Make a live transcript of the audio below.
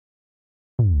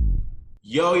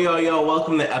Yo,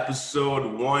 welcome to episode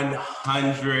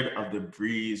 100 of the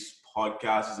Breeze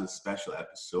podcast. This is a special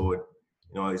episode.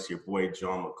 It's your boy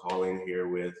John McCollin here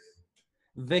with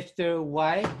Victor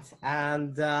White,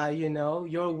 and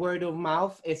your word of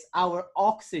mouth is our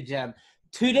oxygen.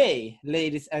 Today,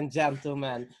 ladies and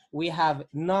gentlemen, we have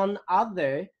none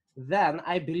other than,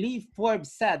 I believe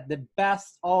Forbes said, the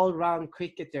best all-round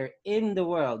cricketer in the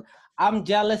world. I'm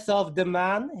jealous of the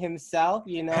man himself.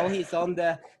 He's on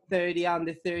the 30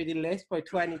 under 30 list for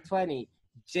 2020.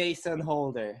 Jason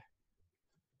Holder.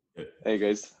 Hey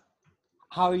guys,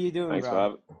 How are you doing, thanks for bro?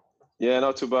 having. Yeah,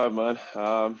 not too bad, man.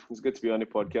 It's good to be on the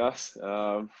podcast.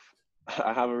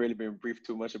 I haven't really been briefed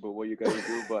too much about what you guys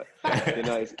do, but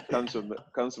it comes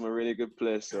from a really good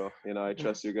place. So I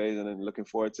trust you guys, and I'm looking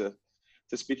forward to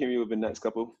speaking with you within the next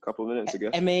couple minutes, I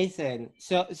guess. Amazing.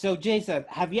 So Jason,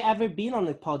 have you ever been on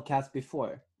a podcast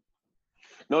before?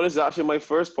 No, this is actually my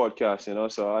first podcast.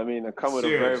 So I come with a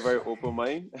very, Serious? very open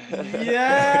mind.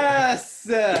 Yes.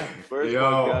 First Yo.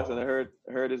 podcast, and I heard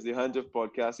it's the 100th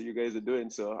podcast that you guys are doing.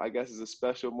 So I guess it's a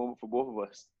special moment for both of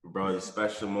us. bro. It's a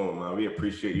special moment, man. We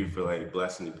appreciate you for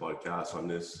blessing the podcast on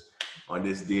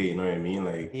this day. You know what I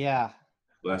mean? Yeah,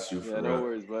 Bless you for Yeah, no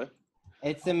worries, man.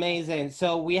 it's amazing.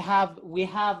 So we have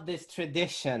this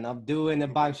tradition of doing a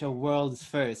bunch of world's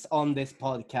firsts on this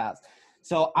podcast.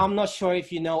 So I'm not sure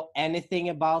if you know anything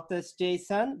about this,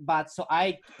 Jason, but so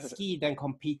I skied and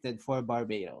competed for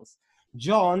Barbados.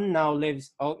 John now lives.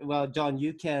 Oh well, John,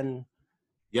 you can.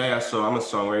 Yeah. So I'm a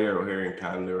songwriter over here in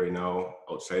Canada right now.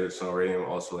 Outside of songwriting, I'm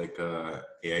also a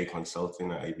AI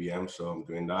consultant at IBM. So I'm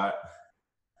doing that.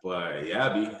 But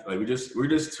yeah, we're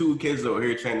just two kids over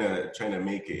here trying to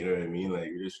make it. You know what I mean?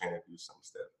 We're just trying to do some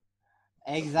stuff.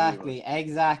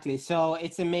 Exactly. So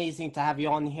it's amazing to have you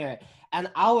on here. And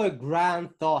our grand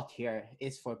thought here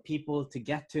is for people to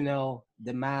get to know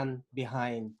the man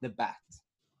behind the bat.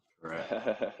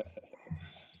 Right.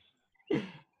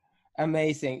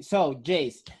 Amazing. So,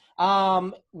 Jace,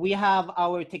 we have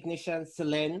our technician,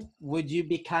 Celine. Would you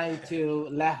be kind to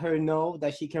let her know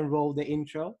that she can roll the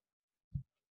intro?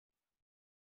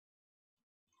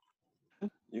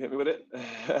 You hit me with it.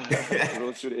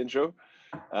 Roll through the intro.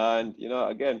 And,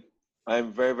 again,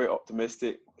 I'm very, very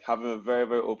optimistic, having a very,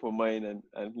 very open mind and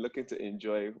looking to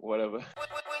enjoy whatever.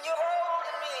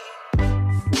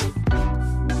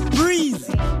 Breeze!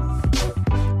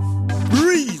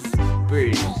 Breeze!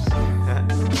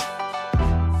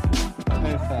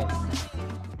 Perfect.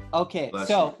 Okay, Bless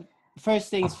so first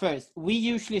things first. We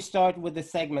usually start with a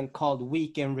segment called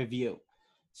Week in Review.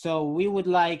 So we would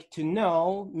like to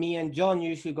know, me and John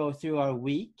usually go through our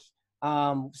week.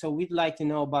 So we'd like to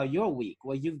know about your week,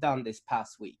 what you've done this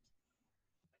past week.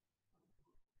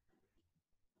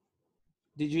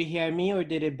 Did you hear me or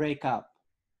did it break up?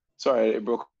 Sorry, it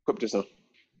broke up just now.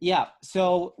 Yeah,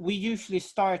 so we usually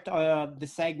start the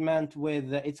segment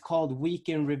with, it's called Week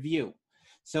in Review.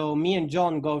 So me and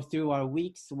John go through our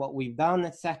weeks, what we've done,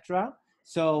 etc.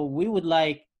 So we would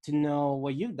like to know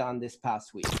what you've done this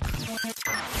past week.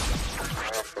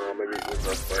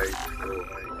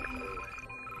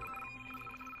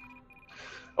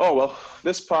 Oh, well,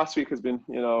 this past week has been,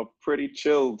 pretty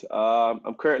chilled.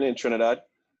 I'm currently in Trinidad,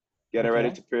 getting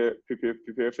ready to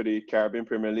prepare for the Caribbean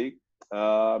Premier League.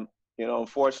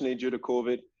 Unfortunately, due to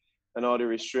COVID and all the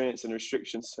restraints and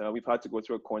restrictions, we've had to go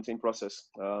through a quarantine process.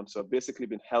 So I've basically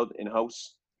been held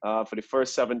in-house. For the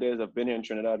first 7 days I've been here in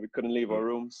Trinidad, we couldn't leave our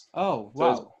rooms. Oh, So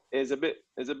wow. it's a bit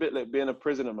like being a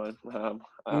prisoner, man.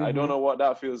 I don't know what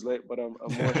that feels like, but I'm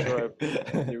more sure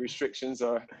the restrictions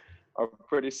are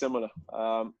pretty similar.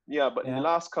 But in the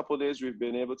last couple of days, we've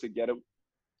been able to get out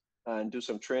and do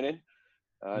some training.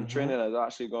 And training has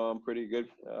actually gone pretty good.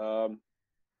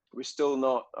 We're still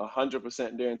not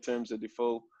 100% there in terms of the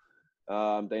full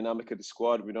dynamic of the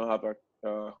squad. We don't have our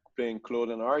playing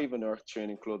clothing or even our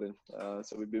training clothing.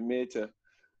 So we've been made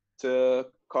to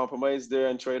compromise there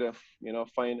and try to,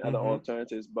 find other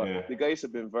alternatives. But the guys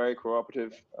have been very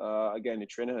cooperative. Again, the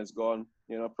training has gone,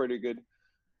 pretty good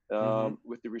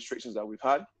with the restrictions that we've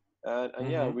had.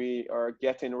 And we are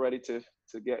getting ready to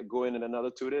get going in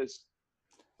another 2 days.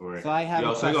 So I have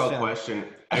a question.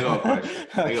 I got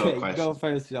a question. Go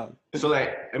first, John. So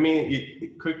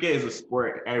cricket is a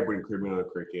sport. Everybody could be on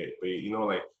cricket, but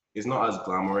it's not as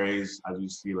glamorous as you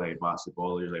see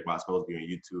basketballers. Basketballers being on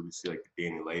YouTube, you see the day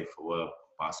in the life of what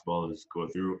basketballers go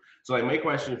through. So my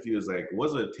question for you is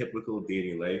what's a typical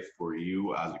daily life for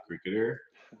you as a cricketer?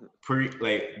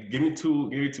 Give me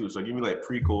two. So give me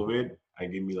pre-COVID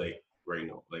and give me right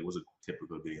now. What's a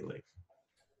typical day in life?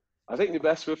 I think the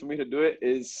best way for me to do it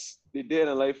is the day in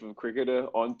the life of a cricketer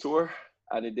on tour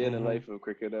and the day in the life of a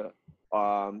cricketer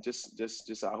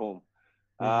just at home.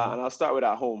 And I'll start with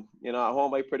at home. You know, at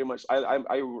home I pretty much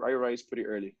I rise pretty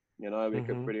early. You know, I wake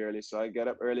up pretty early, so I get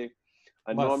up early.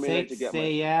 I What, normally like to 6 get my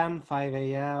a.m., 5 uh,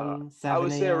 a.m., I 7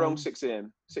 would say around a.m.? 6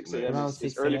 a.m. 6 a.m. Around Nice. is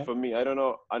 6 early a.m.? for me. I don't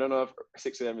know. I don't know if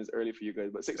 6 a.m. is early for you guys,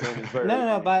 but 6 a.m. is very No, early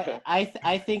no, for no, me. but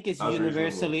I think it's That's reasonable.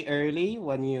 universally early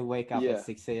when you wake up at Yeah.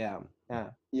 6 a.m. Yeah.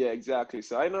 Yeah, exactly.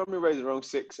 So I normally rise around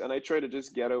 6, and I try to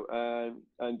just get out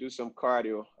and do some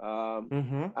cardio.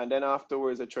 Mm-hmm. And then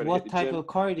afterwards, I try to hit What the type gym. of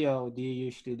cardio do you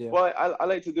usually do? Well, I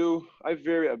like to do. I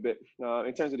vary a bit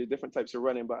in terms of the different types of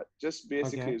running, but just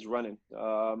basically Okay. is running.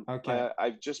 Okay.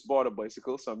 I've just bought a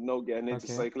bicycle, so I'm now getting into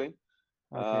Okay. cycling,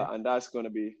 Okay. and that's going to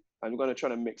be. I'm going to try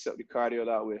to mix up the cardio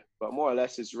that way, but more or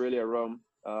less it's really around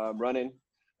running.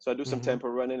 So I do some Mm-hmm. tempo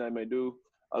running. I might do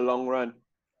a long run,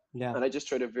 Yeah. and I just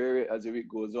try to vary it as the week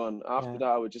goes on. After Yeah.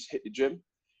 that, I would just hit the gym,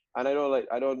 and I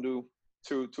don't do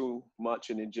too much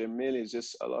in the gym. Mainly it's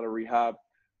just a lot of rehab,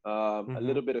 a Mm-hmm.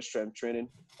 little bit of strength training,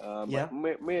 Yeah.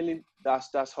 but mainly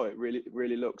that's how it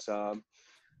really looks.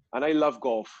 And I love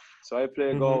golf, so I play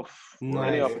Mm-hmm. golf any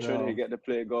Nice, Okay. opportunity to bro. get to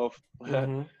play golf.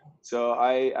 Mm-hmm. So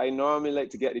I normally like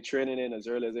to get the training in as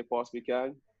early as I possibly can.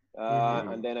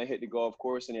 Mm-hmm. And then I hit the golf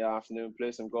course in the afternoon,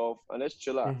 play some golf, and let's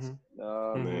chillax. Mm-hmm.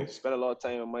 Mm-hmm. Nice. Spend a lot of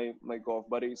time with my golf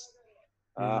buddies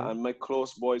Mm-hmm. and my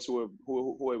close boys who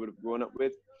I would have grown up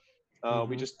with. We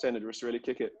Mm-hmm. just tend to just really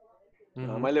kick it.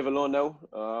 Mm-hmm. I live alone now.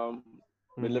 Been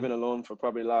Mm-hmm. living alone for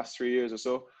probably the last 3 years or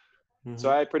so. So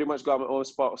Mm-hmm. I pretty much got my own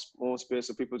spot, own space.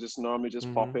 So people just normally just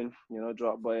Mm-hmm. pop in,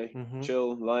 drop by, Mm-hmm. chill,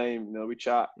 lime, we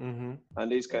chat Mm-hmm.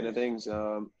 and these kind of Nice. things.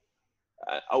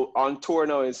 On tour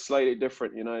now is slightly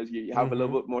different. You have a Mm-hmm.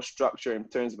 little bit more structure in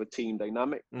terms of a team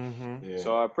dynamic. Mm-hmm. Yeah.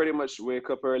 So I pretty much wake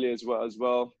up early as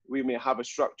well. We may have a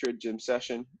structured gym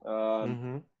session.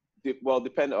 Mm-hmm.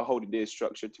 Depending on how the day is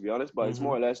structured, to be honest, but it's Mm-hmm.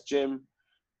 more or less gym,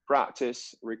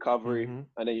 practice, recovery, Mm-hmm.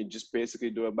 and then you just basically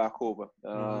do it back over.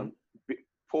 Mm-hmm.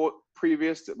 Before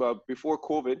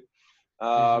COVID,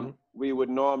 Mm-hmm. we would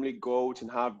normally go out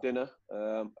and have dinner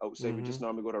outside. We Mm-hmm. just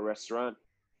normally go to a restaurant.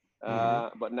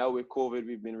 Mm-hmm. But now with COVID,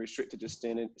 we've been restricted to just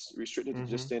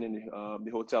Mm-hmm. staying in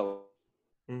the hotel.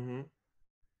 Mm-hmm.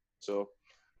 So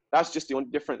that's just the only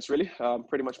difference, really.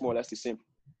 Pretty much more or less the same.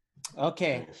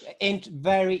 Okay, Nice.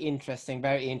 very interesting,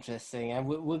 very interesting, and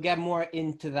we'll get more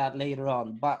into that later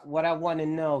on. But what I want to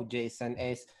know, Jason,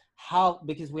 is how,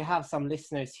 because we have some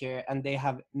listeners here and they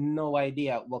have no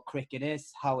idea what cricket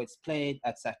is, how it's played,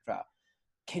 etc.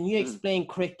 Can you explain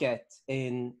cricket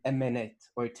in a minute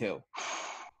or two,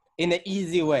 in an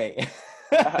easy way?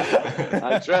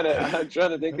 I'm trying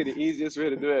to think of the easiest way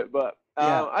to do it, but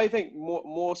Yeah. I think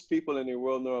most people in the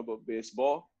world know about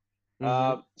baseball.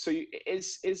 Mm-hmm. So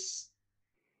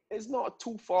it's not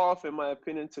too far off, in my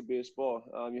opinion, to baseball.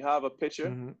 You have a pitcher,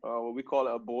 Mm-hmm. what we call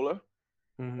it a bowler,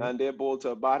 Mm-hmm. and they bowl to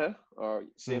a batter, or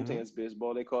same thing Mm-hmm. as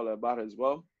baseball, they call it a batter as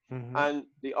well. Mm-hmm. And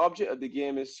the object of the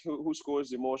game is who scores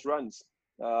the most runs.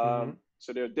 Mm-hmm.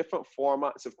 So there are different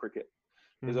formats of cricket.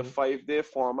 There's a Mm-hmm. 5-day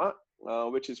format,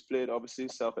 which is played obviously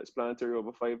self-explanatory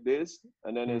over 5 days,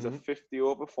 and then there's a Mm-hmm.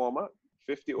 50-over format,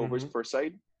 50 overs Mm-hmm. per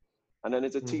side, and then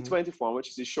it's a Mm-hmm. T20 format, which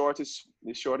is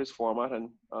the shortest format and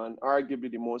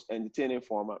arguably the most entertaining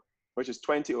format, which is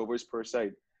 20 overs per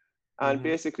side. And Mm-hmm.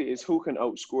 basically is who can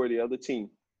outscore the other team.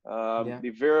 Yeah. The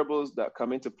variables that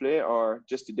come into play are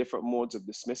just the different modes of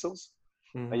dismissals,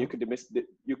 and Mm-hmm. you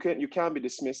can be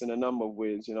dismissed in a number of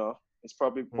ways. It's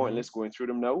probably Mm-hmm. pointless going through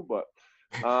them now, but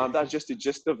that's just the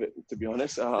gist of it, to be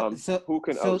honest. Who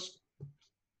can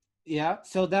Yeah.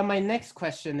 So then my next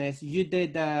question is, you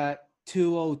did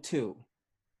 202,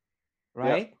 Yeah,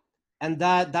 right? And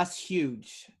that's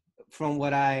huge from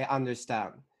what I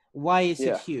understand. Why is it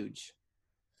yeah. huge?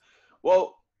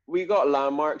 Well, we got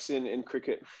landmarks in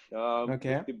cricket.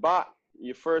 Okay.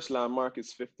 Your first landmark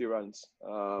is 50 runs.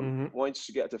 Mm-hmm. Once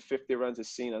you get to 50 runs, it's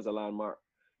seen as a landmark.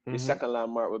 The Mm-hmm. second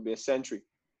landmark would be a century.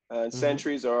 And Mm-hmm.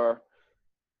 centuries are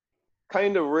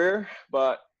kind of rare,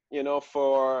 but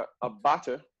for a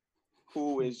batter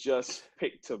who is just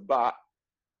picked to bat,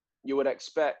 you would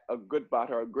expect a good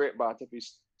batter, a great batter,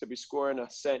 to be scoring a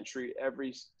century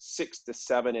every 6 to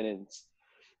 7 innings.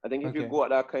 I think if you Okay. go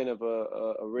at that kind of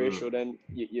a ratio, then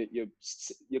you're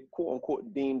quote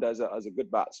unquote deemed as a good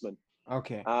batsman.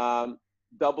 Okay.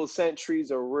 Double centuries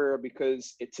are rare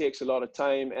because it takes a lot of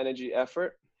time, energy,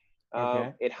 effort.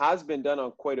 Okay. It has been done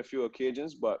on quite a few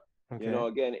occasions, but Okay.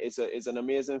 again, it's an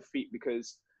amazing feat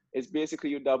because it's basically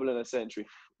you doubling a century,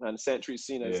 and a century is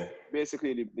seen as Yeah.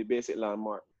 basically the basic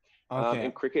landmark. Okay.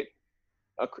 In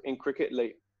cricket,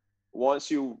 like once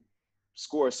you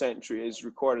score a century, is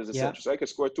recorded as a Yeah. century. So I could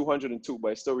score 202,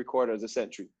 but it's still recorded as a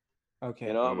century. Okay.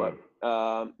 You know, but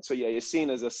so yeah, you're seen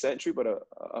as a century, but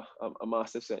a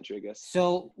massive century, I guess.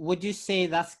 So would you say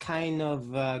that's kind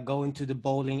of going to the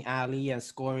bowling alley and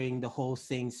scoring the whole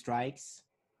thing strikes?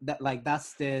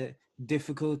 That's the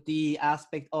difficulty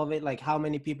aspect of it. Like how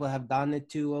many people have done it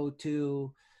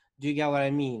 202? Do you get what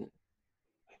I mean?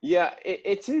 Yeah,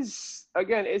 it is.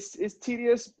 Again, it's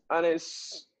tedious and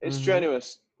it's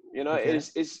strenuous. You know, Okay.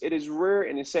 it is rare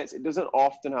in a sense. It doesn't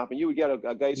often happen. You would get a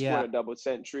guy scoring a double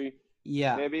century.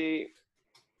 Yeah. Maybe.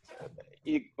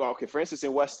 Okay, for instance,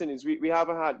 in West Indies, we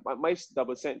haven't had my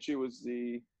double century was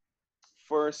the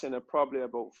first in probably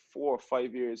about 4 or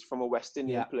 5 years from a West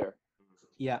Indian player.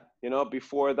 Yeah. You know,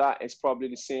 before that, it's probably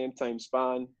the same time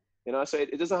span. You know, so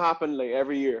it doesn't happen like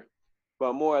every year,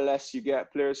 but more or less you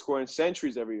get players scoring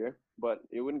centuries every year, but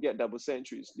you wouldn't get double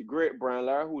centuries. The great Brian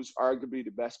Lara, who's arguably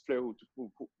the best player,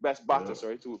 best batter,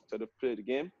 sorry, to play the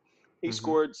game, he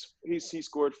scored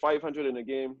 500 in a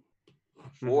game,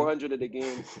 400 in a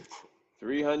game,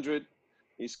 300.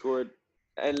 He scored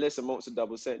endless amounts of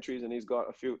double centuries, and he's got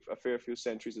a fair few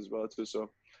centuries as well too. So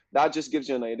that just gives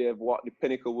you an idea of what the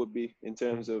pinnacle would be in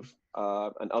terms of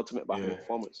an ultimate batting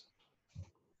performance.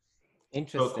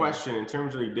 Interesting. So, question in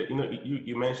terms of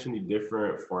you mentioned the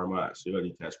different formats. You got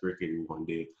the Test cricket in one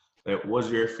day. Like, what's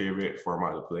your favorite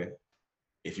format to play,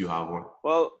 if you have one?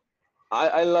 Well,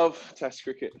 I love Test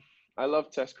cricket. I love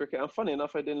Test cricket. And funny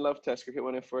enough, I didn't love Test cricket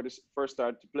when I first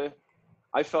started to play.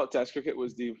 I felt Test cricket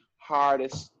was the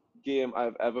hardest game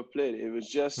I've ever played. It was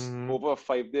just over a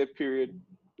 5-day period.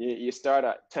 You start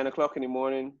at 10 o'clock in the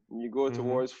morning, and you go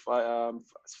towards 5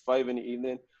 in the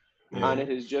evening, and it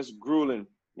is just grueling,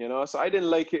 you know. So I didn't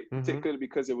like it particularly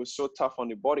because it was so tough on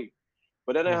the body.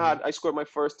 But then I scored my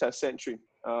first Test century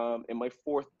in my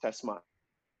 4th Test match.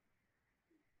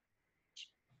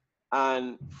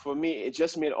 And for me, it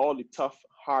just made all the tough,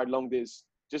 hard, long days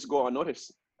just go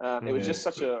unnoticed. It was just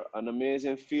such an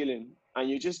amazing feeling. And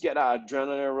you just get that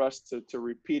adrenaline rush to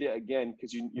repeat it again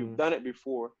because you've done it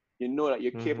before. You know that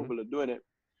you're capable of doing it.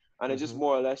 And it's just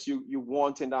more or less you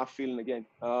wanting that feeling again.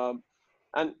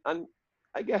 And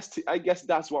I guess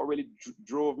that's what really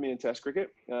drove me in Test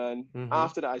cricket. And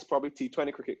after that, it's probably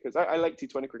T20 cricket because I like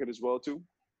T20 cricket as well too,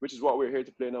 which is what we're here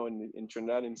to play now in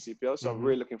Trinidad in CPL. So I'm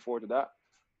really looking forward to that.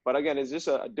 But again, it's just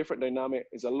a different dynamic.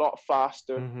 It's a lot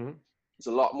faster. It's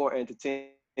a lot more entertaining.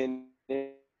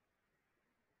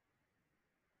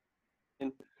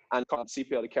 And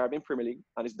CPL, the Caribbean Premier League,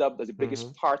 and it's dubbed as the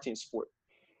biggest party in sport.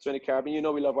 So in the Caribbean, you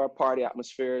know, we love our party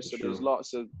atmosphere. So there's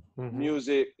lots of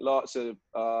music, lots of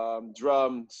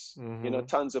drums, you know,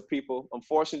 tons of people.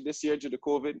 Unfortunately, this year due to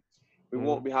COVID, we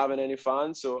won't be having any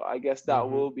fans. So I guess that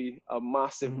will be a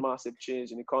massive, massive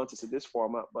change in the context of this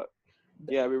format. But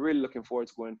yeah, we're really looking forward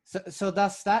to going. So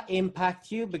does that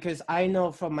impact you? Because I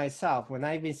know from myself, when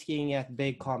I've been skiing at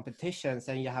big competitions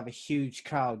and you have a huge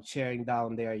crowd cheering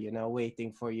down there, you know,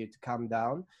 waiting for you to come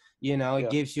down, you know, it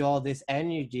gives you all this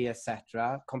energy,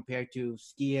 etc., compared to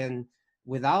skiing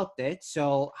without it.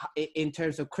 So in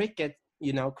terms of cricket,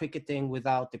 you know, cricketing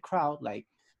without the crowd, like,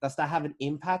 does that have an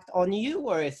impact on you?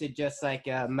 Or is it just like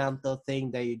a mental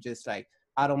thing that you just like,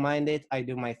 I don't mind it, I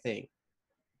do my thing?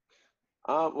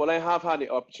 Well, I have had the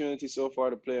opportunity so far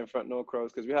to play in front of no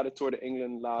crowds because we had a tour to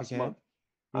England last month.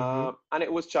 And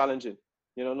it was challenging,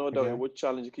 you know, no doubt it was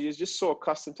challenging because you're just so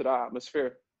accustomed to that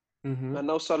atmosphere. And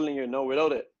now suddenly you're now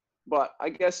without it. But I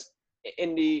guess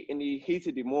in the heat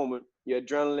of the moment, your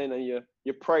adrenaline and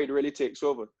your pride really takes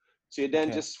over. So you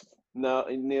then just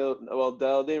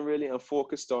dialed in really and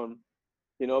focused on,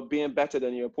 you know, being better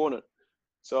than your opponent.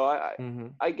 So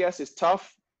I guess it's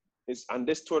tough. And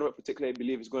this tournament particularly, I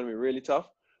believe, is going to be really tough.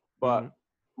 But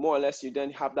more or less, you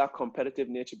then have that competitive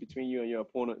nature between you and your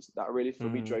opponents that really, for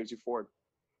me, drives you forward.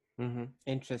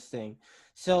 Interesting.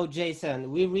 So, Jason,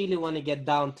 we really want to get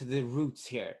down to the roots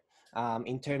here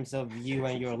in terms of you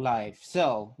and your life.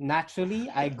 So, naturally,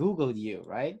 I Googled you,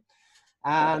 right?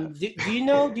 Do you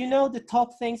know the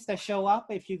top things that show up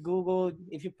if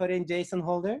you put in Jason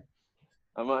Holder?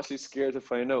 I'm actually scared to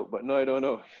find out, but no, I don't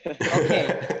know.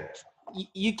 Okay.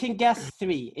 You can guess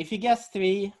 3. If you guess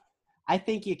 3, I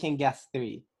think you can guess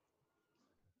 3.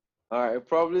 All right. It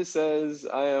probably says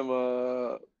I am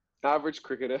a average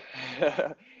cricketer.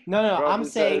 No. I'm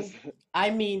saying, I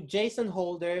mean Jason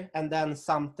Holder and then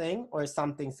something or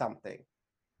something.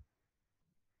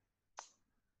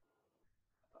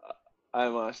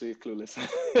 I'm actually clueless.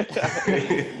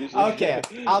 Okay,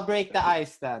 I'll break the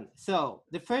ice then. So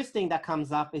the first thing that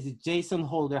comes up is Jason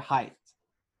Holder height.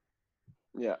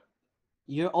 Yeah.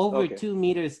 You're over 2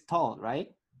 meters tall, right?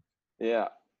 Yeah.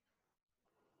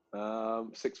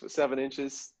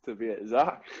 6'7" to be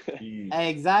exact.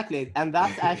 Exactly, and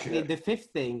that's actually the fifth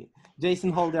thing.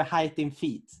 Jason Holder height in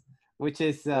feet, which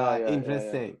is Oh, yeah,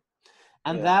 interesting.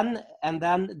 And Yeah.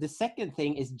 then the second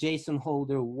thing is Jason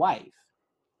Holder wife.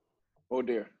 Oh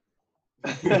dear.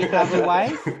 Do you have a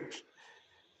wife?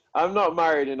 I'm not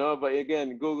married, but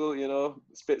again, Google,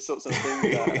 spits up some things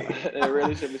that it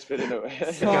really should be spitting out.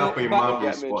 So, but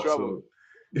Get me in trouble.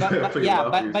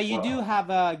 but you do have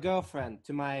a girlfriend,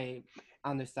 to my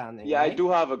understanding, Yeah, right? I do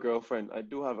have a girlfriend.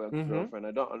 Mm-hmm. Girlfriend.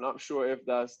 I'm not sure if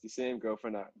that's the same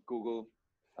girlfriend that Google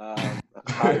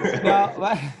hides. No,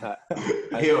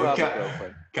 I do have a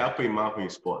girlfriend. Can't put your mouth in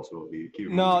spots, so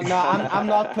no, I'm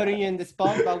not putting you in the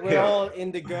spot, but we're all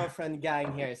in the girlfriend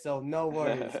gang here, so no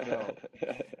worries, bro.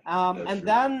 And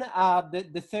then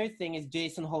the third thing is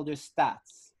Jason Holder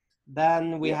stats.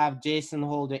 Then we have Jason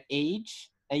Holder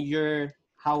age, and you're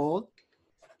how old?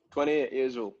 28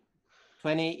 years old.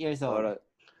 28 years old. All right.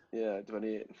 Yeah,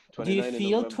 28. Do you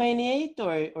feel 28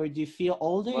 or do you feel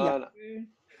older? Man,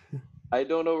 I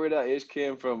don't know where that age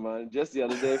came from, man. Just the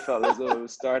other day, felt as though it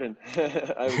was starting.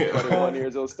 I was 21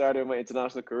 years old, starting my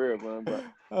international career, man. But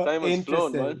time has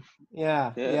flown, man.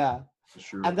 Yeah.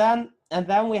 Sure. And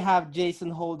then we have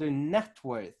Jason Holder net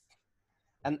worth,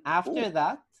 and after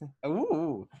that,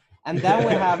 and then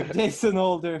we have Jason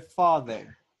Holder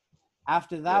father.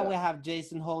 After that, we have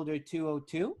Jason Holder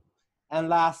 202, and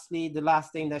lastly, the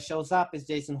last thing that shows up is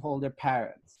Jason Holder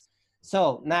parents.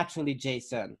 So naturally,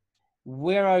 Jason,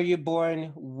 where are you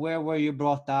born? Where were you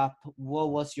brought up?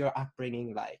 What was your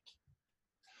upbringing like?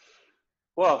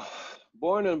 Well,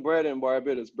 born and bred in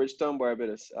Barbados, Bridgetown,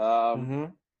 Barbados.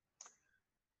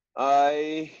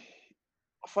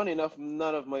 Funny enough,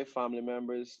 none of my family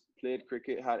members played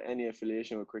cricket, had any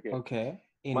affiliation with cricket. Okay,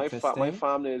 interesting. My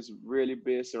family is really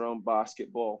based around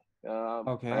basketball.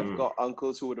 I've got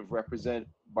uncles who would have represent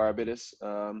Barbados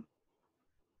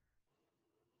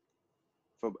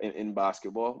in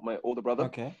basketball. My older brother,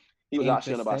 he was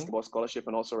actually on a basketball scholarship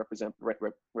and also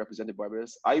represented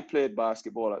Barbados. I played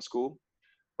basketball at school,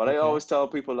 but I always tell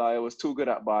people that I was too good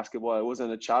at basketball. It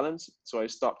wasn't a challenge, so I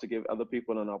stopped to give other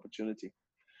people an opportunity.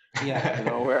 Yeah,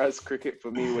 whereas cricket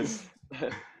for me was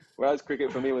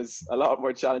a lot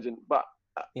more challenging. But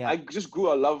I just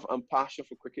grew a love and passion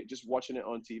for cricket just watching it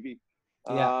on TV.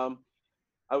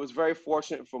 I was very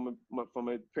fortunate from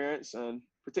my parents, and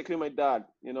particularly my dad.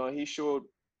 He showed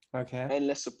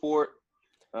endless support.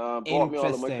 Bought me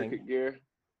all of my cricket gear.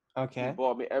 He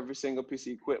bought me every single piece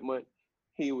of equipment.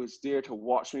 He was there to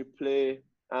watch me play,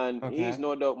 and he's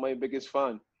no doubt my biggest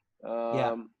fan.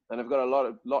 And I've got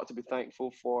a lot to be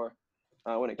thankful for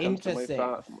when it comes to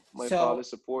my father's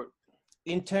support.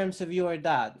 In terms of your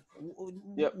dad,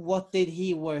 what did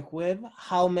he work with?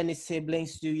 How many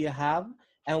siblings do you have?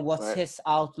 And what's his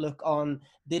outlook on?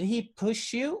 Did he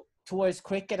push you towards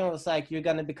cricket and was like, you're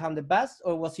going to become the best?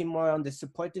 Or was he more on the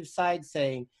supportive side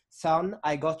saying, son,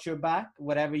 I got your back.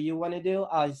 Whatever you want to do,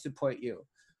 I'll support you?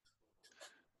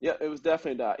 Yeah, it was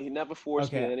definitely that. He never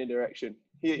forced me in any direction.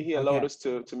 He allowed us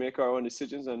to make our own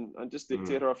decisions and just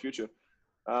dictate our future.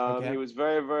 He was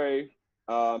very, very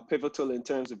pivotal in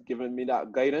terms of giving me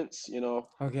that guidance,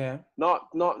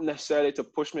 not necessarily to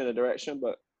push me in a direction,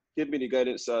 but give me the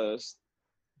guidance as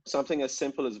something as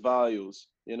simple as values.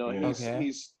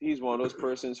 He's one of those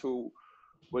persons who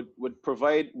would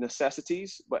provide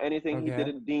necessities, but anything he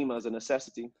didn't deem as a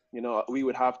necessity, we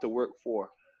would have to work for.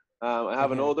 I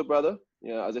have an older brother,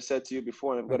 as I said to you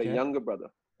before, and I've got a younger brother.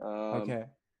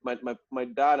 My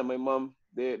dad and my mom,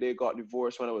 they got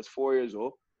divorced when I was 4 years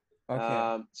old.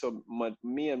 So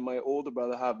me and my older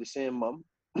brother have the same mom,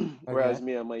 whereas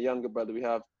me and my younger brother, we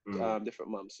have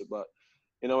different moms. So, but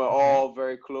we're all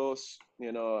very close.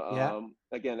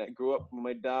 Again, I grew up with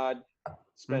my dad,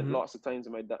 spent lots of time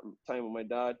with my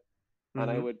dad, and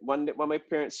I would when my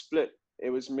parents split, it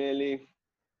was mainly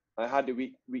I had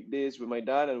the weekdays with my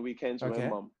dad and weekends with my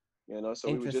mom.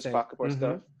 So we would just pack up our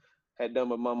stuff, head down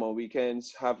with mom on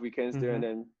weekends, have weekends there, and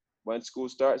then when school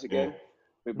starts again,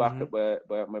 we back up by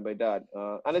my dad.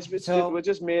 And it was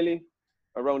just mainly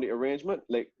around the arrangement,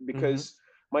 like because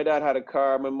my dad had a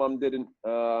car, my mom didn't,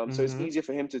 so it's easier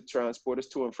for him to transport us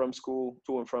to and from school,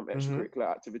 to and from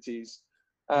extracurricular activities.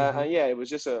 And it was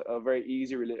just a very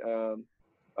easy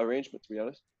arrangement, to be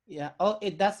honest. Yeah. Oh,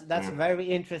 that's very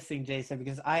interesting, Jason,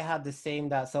 because I had the same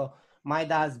dad. So my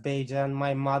dad's Bajan.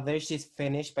 My mother, she's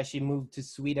Finnish, but she moved to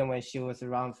Sweden when she was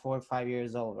around 4 or 5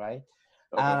 years old, right?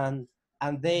 And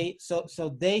they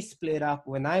they split up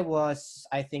when I was,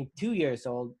 I think, 2 years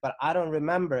old, but I don't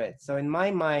remember it. So in my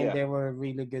mind, they were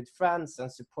really good friends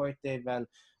and supportive, and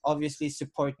obviously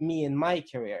support me in my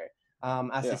career.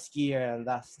 as a skier and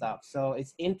that stuff. So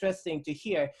it's interesting to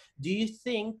hear. Do you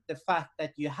think the fact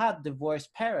that you had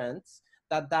divorced parents,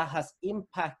 that has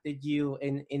impacted you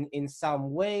in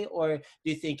some way, or do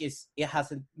you think it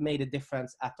hasn't made a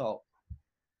difference at all?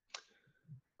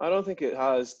 I don't think it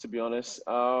has, to be honest.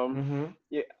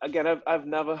 Yeah, again, I've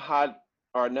never had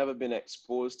or never been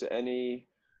exposed to any,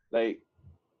 like,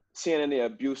 seeing any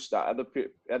abuse that other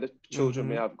children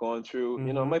may have gone through.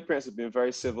 You know, my parents have been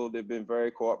very civil. They've been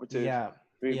very cooperative. Yeah.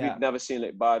 We've never seen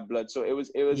like bad blood. So it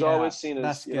was always seen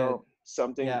as, you know,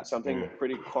 something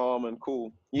pretty calm and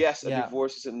cool. Yes, a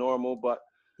divorce isn't normal, but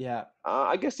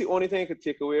I guess the only thing I could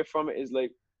take away from it is,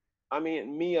 like, I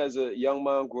mean, me as a young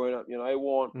man growing up, you know, I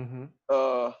want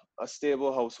a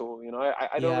stable household. You know,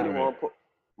 I don't really want to put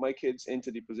my kids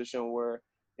into the position where,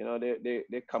 you know,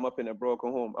 they come up in a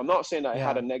broken home. I'm not saying that it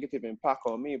had a negative impact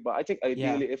on me, but I think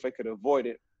ideally if I could avoid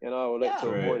it, you know, I would like to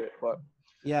avoid it. But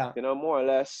you know, more or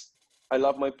less, I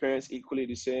love my parents equally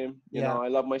the same. You know, I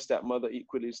love my stepmother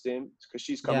equally the same, because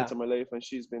she's come into my life and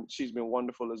she's been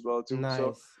wonderful as well too. Nice.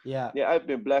 So I've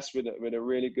been blessed with a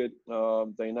really good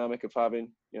dynamic of having,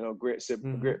 you know, great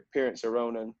parents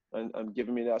around and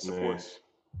giving me that support. Nice.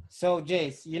 So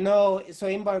Jace, you know, so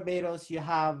in Barbados you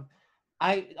have,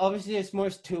 obviously there's more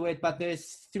to it, but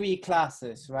there's 3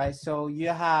 classes, right? So you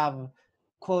have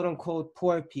quote unquote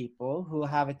poor people who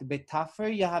have it a bit tougher.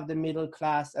 You have the middle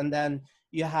class, and then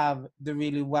you have the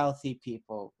really wealthy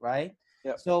people, right?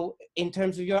 Yeah. So in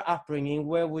terms of your upbringing,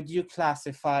 where would you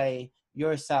classify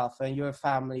yourself and your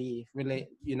family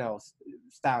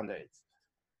standards?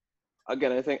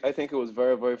 Again, I think it was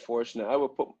very, very fortunate. I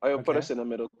would put us in the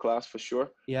middle class for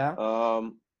sure. Yeah.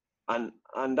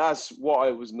 And that's what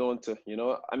I was known to, you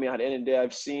know. I mean, at the end of the day,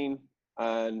 I've seen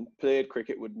and played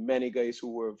cricket with many guys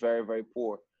who were very, very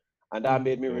poor. And that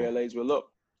made me realize, well, look,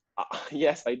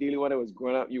 yes, ideally when I was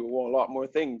growing up, you would want a lot more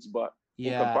things, but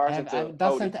in comparison to...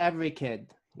 Doesn't every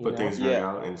kid. Put things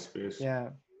out in space. Yeah.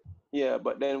 Yeah,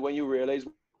 but then when you realize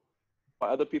what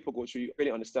other people go through, you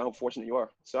really understand how fortunate you are.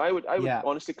 So I would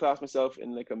honestly class myself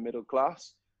in like a middle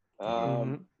class.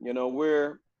 You know,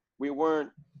 we weren't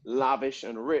lavish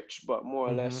and rich, but more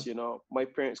or less, you know, my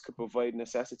parents could provide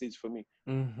necessities for me.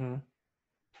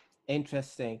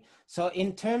 Interesting. So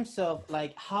in terms of,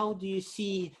 like, how do you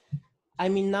see, I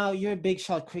mean, now you're a big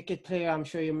shot cricket player. I'm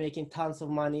sure you're making tons of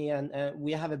money, and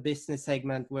we have a business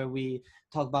segment where we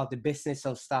talk about the business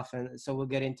of stuff, and so we'll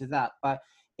get into that. But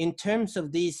in terms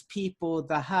of these people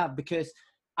that have, because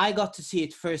I got to see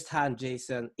it firsthand,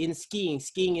 Jason, in skiing.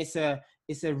 Skiing is a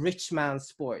rich man's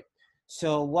sport.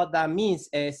 So what that means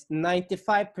is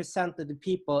 95% of the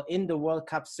people in the World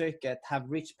Cup circuit have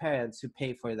rich parents who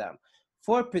pay for them.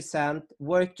 4%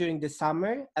 work during the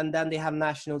summer, and then they have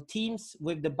national teams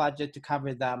with the budget to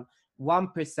cover them.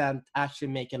 1% actually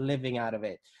make a living out of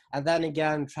it. And then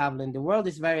again, traveling the world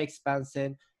is very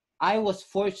expensive. I was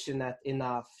fortunate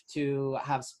enough to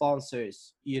have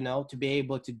sponsors, you know, to be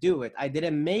able to do it. I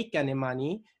didn't make any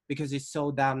money because it's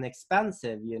so damn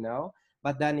expensive, you know.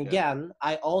 But then again,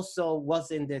 I also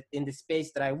was in the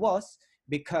space that I was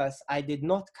because I did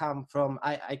not come from,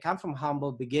 I come from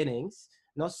humble beginnings,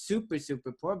 not super,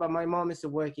 super poor, but my mom is a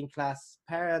working class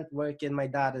parent, working, my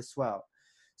dad as well.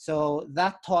 So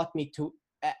that taught me to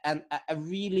a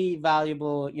really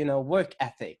valuable, you know, work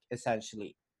ethic,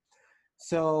 essentially.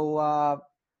 So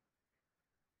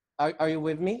are you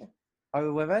with me? Are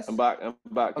you with us? I'm back.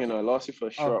 Okay. You know, I lost you for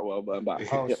a short while, but I'm back.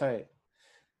 Oh, sorry.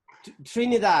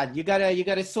 Trinidad, you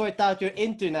gotta sort out your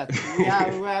internet. We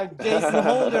have Jason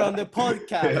Holder on the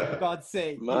podcast, for God's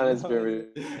sake. Man, it's very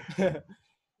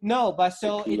no, but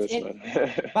so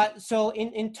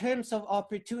in terms of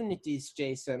opportunities,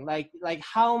 Jason, like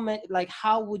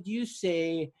how would you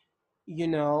say, you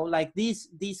know, like these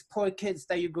poor kids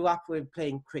that you grew up with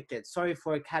playing cricket, sorry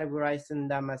for categorizing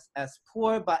them as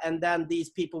poor, but and then these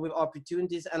people with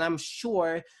opportunities, and I'm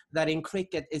sure that in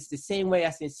cricket it's the same way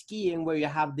as in skiing, where you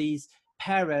have these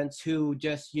parents who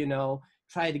just, you know,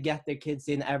 try to get their kids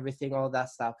in everything, all that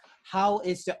stuff. How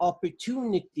is the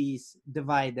opportunities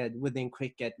divided within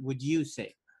cricket, would you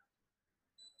say?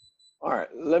 All right,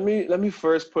 let me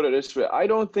first put it this way. I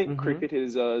don't think cricket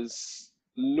is as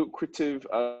lucrative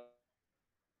as,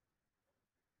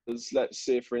 let's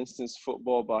say, for instance,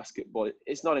 football, basketball.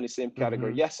 It's not in the same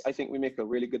category. Yes, I think we make a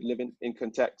really good living in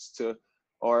context to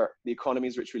the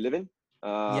economies which we live in.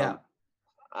 And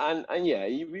yeah,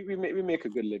 we make a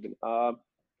good living.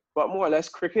 But more or less,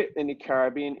 cricket in the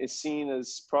Caribbean is seen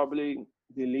as probably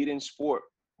the leading sport.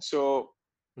 So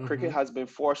cricket has been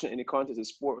fortunate in the context of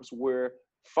sports where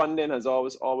funding has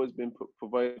always been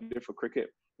provided for cricket.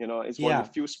 You know, it's one of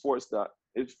the few sports that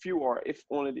if few or if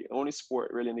only the only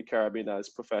sport really in the Caribbean that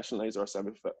is professionalized or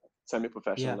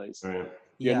semi-professionalized. Right.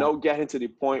 You're now getting to the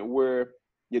point where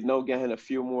you're now getting a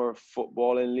few more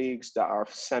footballing leagues that are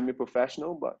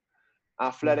semi-professional, but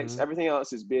athletics, everything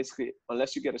else is basically,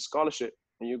 unless you get a scholarship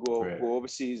and you go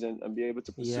overseas and be able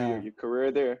to pursue your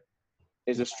career there,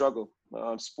 is a struggle.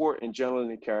 Sport in general in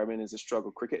the Caribbean is a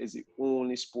struggle. Cricket is the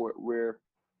only sport where,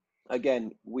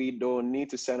 again, we don't need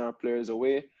to send our players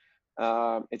away.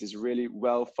 It is really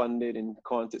well funded in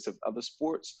context of other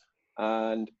sports,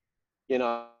 and you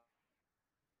know,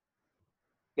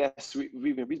 I guess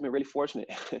we've been really fortunate.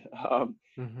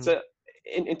 So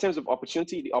in terms of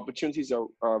opportunity, the opportunities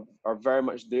are very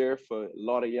much there for a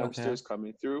lot of youngsters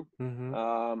coming through.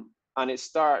 And it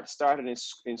started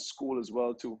in school as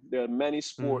well too. There are many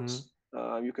sports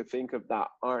you could think of that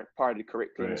aren't part of the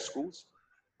curriculum in schools.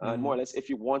 And more or less, if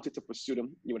you wanted to pursue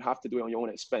them, you would have to do it on your own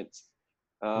expense.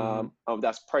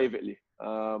 That's privately.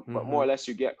 But more or less,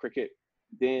 you get cricket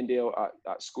day in, day out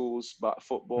at schools, but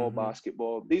football,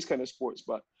 basketball, these kind of sports.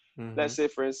 But let's say,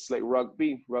 for instance, like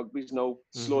rugby. Rugby is now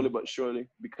slowly but surely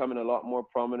becoming a lot more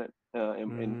prominent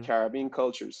in Caribbean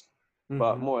cultures.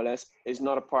 But more or less, it's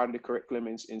not a part of the curriculum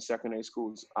in secondary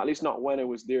schools, at least not when I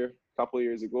was there a couple of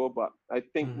years ago. But I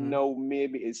think now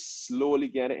maybe it's slowly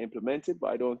getting implemented, but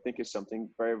I don't think it's something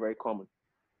very, very common.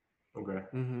 Okay.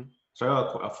 So I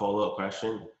got a follow-up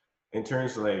question. In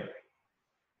terms of like,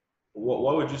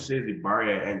 what would you say is the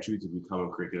barrier entry to become a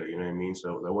cricketer? You know what I mean?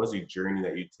 So like, what's the journey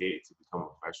that you take to become a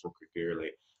professional cricketer?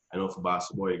 Like, I know for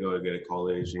basketball, you go to get a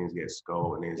college, then you get a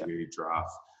scout, and then you get a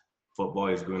draft. Football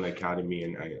is going to academy,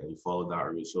 and you follow that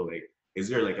route. So like, is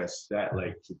there like a set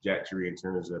like trajectory in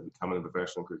terms of becoming a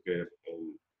professional cricketer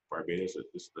in Barbados?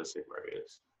 Let's say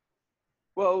Barbados.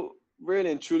 Well,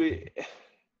 really and truly,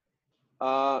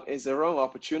 it's the wrong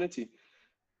opportunity.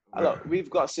 Look, we've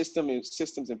got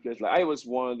systems in place. Like I'm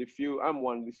one of the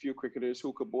few cricketers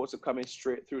who could both come in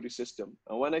straight through the system.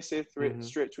 And when I say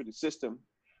straight through the system,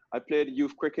 I played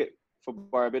youth cricket for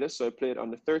Barbados, so I played on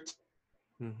the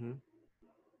 13.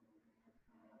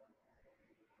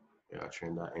 Yeah, I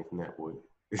trained that internet boy.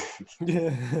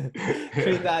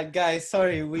 Trinidad guys,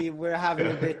 sorry, we're having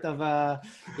a bit of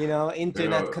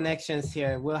internet connections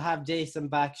here. We'll have Jason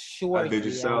back shortly. Did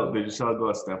you sell go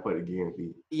a step at the game,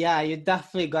 Pete? Yeah, you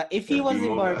definitely got. If he was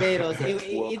in Barbados,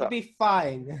 it'd be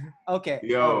fine. Okay.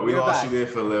 Yo, we lost you there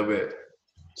for a little bit.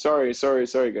 Sorry,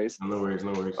 guys. No worries.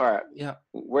 All right. Yeah.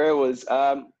 Where was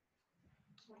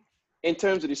in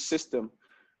terms of the system?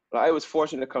 I was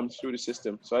fortunate to come through the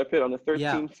system. So I played on the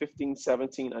 13, 15,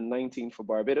 17, and 19 for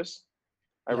Barbados.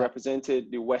 I represented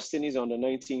the West Indies on the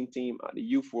 19 team at the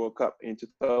Youth World Cup in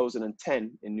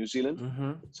 2010 in New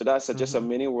Zealand. So that's just a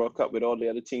mini World Cup with all the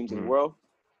other teams in the world.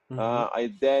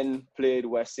 I then played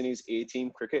West Indies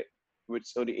A-team cricket,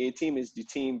 so the A-team is the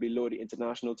team below the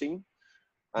international team.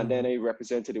 And then I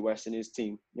represented the West Indies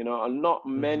team. You know, not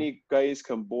many guys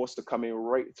can boast of coming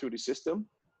right through the system.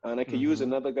 And I could use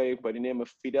another guy by the name of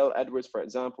Fidel Edwards, for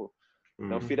example.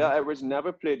 Now, Fidel Edwards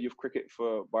never played youth cricket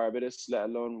for Barbados, let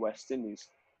alone West Indies.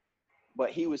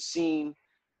 But he was seen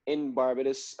in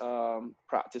Barbados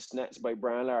practice nets by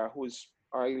Brian Lara, who's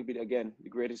arguably, again, the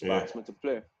greatest batsman to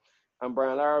play. And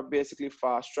Brian Lara basically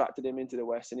fast-tracked him into the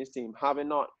West Indies team, having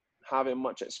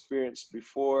much experience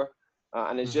before.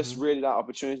 And it's just really that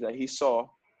opportunity that he saw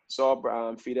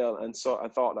Fidel and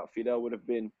thought that Fidel would have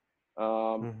been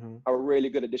a really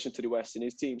good addition to the West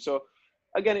Indies team. So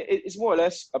again, it's more or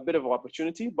less a bit of an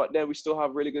opportunity, but then we still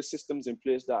have really good systems in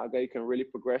place that a guy can really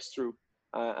progress through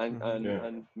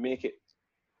and make it.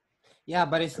 Yeah,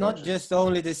 but it's not just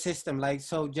only the system. Like,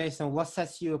 so Jason, what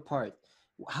sets you apart?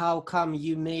 How come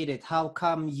you made it? How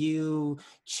come you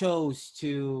chose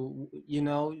to,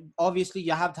 obviously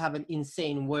you have to have an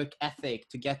insane work ethic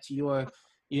to get to your,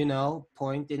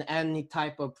 point in any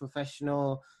type of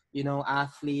professional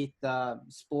athlete,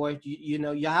 sport,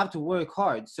 you have to work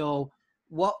hard. So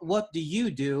what do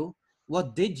you do?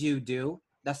 What did you do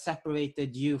that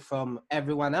separated you from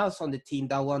everyone else on the team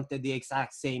that wanted the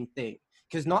exact same thing?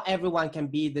 Because not everyone can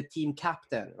be the team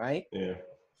captain, right?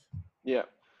 Yeah.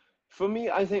 For me,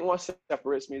 I think what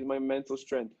separates me is my mental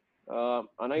strength.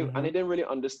 And I didn't really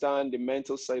understand the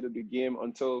mental side of the game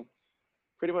until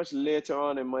pretty much later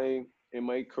on in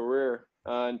my career.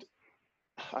 And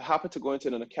I happened to go into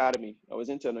an academy. I was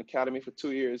into an academy for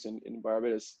 2 years in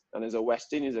Barbados, and it's a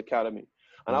West Indies academy.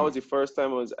 And that was the first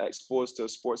time I was exposed to a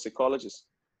sports psychologist.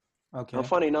 Okay. And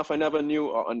funny enough, I never knew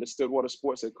or understood what a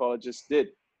sports psychologist did.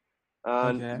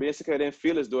 And basically, I didn't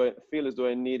feel as though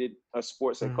I needed a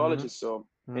sports psychologist. So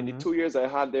In the 2 years I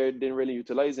had there, didn't really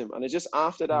utilize him. And it's just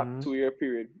after that 2-year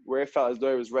period where I felt as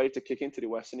though I was ready to kick into the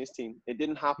West Indies team. It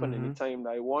didn't happen in the time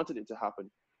that I wanted it to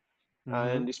happen.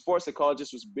 And the sports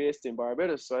psychologist was based in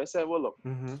Barbados. So I said, well, look,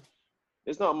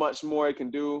 there's not much more I can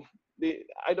do.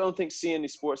 I don't think seeing the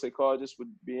sports psychologist would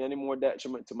be any more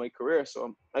detriment to my career.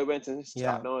 So I went and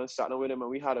sat down with him,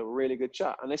 and we had a really good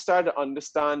chat. And I started to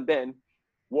understand then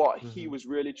what he was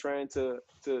really trying to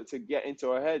get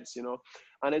into our heads, you know.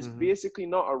 And it's basically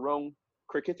not around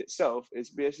cricket itself. It's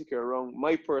basically around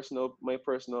my personal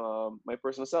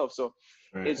self. So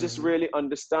it's just really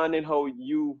understanding how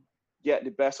you get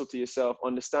the best out of yourself,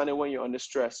 understanding when you're under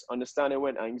stress, understanding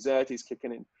when anxiety is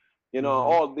kicking in. You know,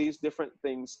 all these different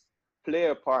things play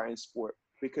a part in sport,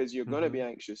 because you're going to be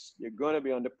anxious, you're going to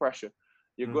be under pressure,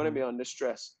 you're going to be under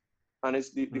stress. And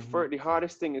it's the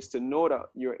hardest thing is to know that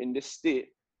you're in this state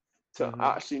to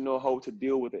actually know how to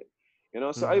deal with it. You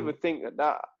know, so I would think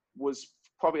that was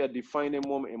probably a defining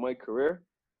moment in my career,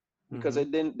 because I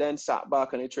then sat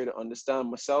back and I tried to understand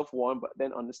myself, one, but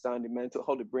then understand the mental,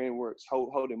 how the brain works,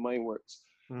 how the mind works.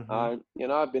 And, you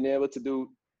know, I've been able to do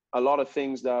a lot of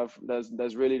things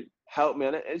that's really helped me.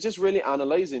 And it's just really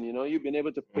analyzing, you know, you've been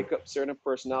able to pick up certain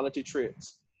personality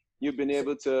traits. You've been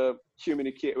able to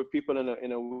communicate with people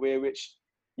in a way which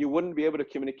you wouldn't be able to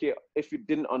communicate if you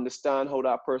didn't understand how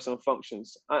that person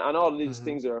functions. And all of these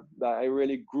things are that I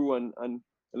really grew and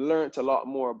learned a lot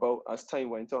more about as time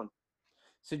went on.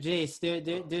 So Jace,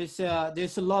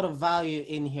 there's a lot of value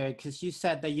in here, because you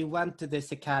said that you went to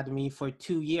this academy for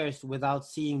 2 years without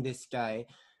seeing this guy.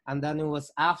 And then it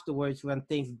was afterwards, when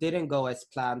things didn't go as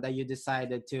planned, that you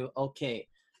decided to, okay,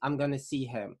 I'm going to see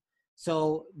him.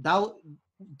 So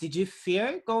did you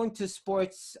fear going to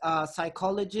sports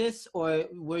psychologists, or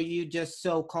were you just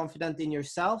so confident in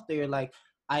yourself that you're like,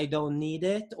 I don't need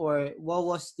it? Or what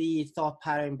was the thought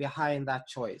pattern behind that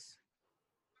choice?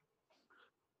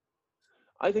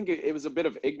 I think it was a bit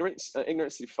of ignorance to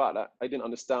the fact that I didn't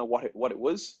understand what it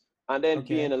was. And then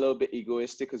being a little bit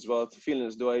egoistic as well, feeling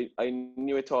as though I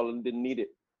knew it all and didn't need it,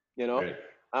 you know?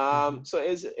 Right. So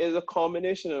it's a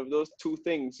combination of those two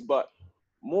things, but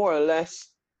more or less,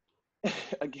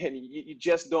 again, you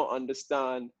just don't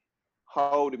understand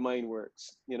how the mind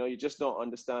works. You know, you just don't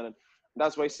understand it.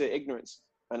 That's why I say ignorance.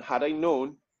 And had I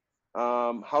known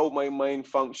how my mind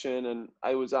functioned, and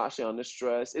I was actually under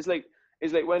stress, it's like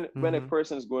when a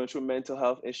person is going through mental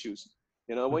health issues.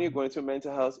 You know, when you're going through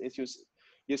mental health issues,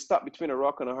 you're stuck between a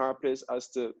rock and a hard place as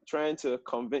to trying to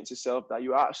convince yourself that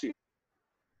you actually.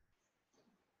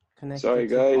 Connected. Sorry,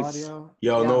 guys. Audio.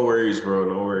 Yo, no worries,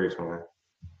 bro. No worries, man.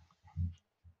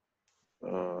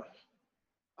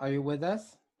 Are you with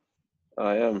us?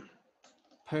 I am.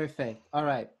 Perfect. All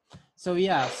right. So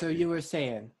yeah, so you were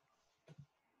saying.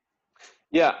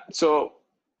 Yeah. So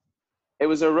it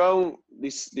was around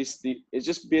it's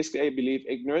just basically, I believe,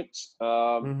 ignorance,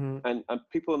 and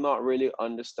people not really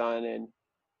understanding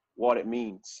what it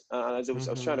means. And as I was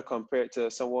trying to compare it to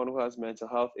someone who has mental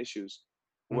health issues,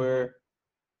 where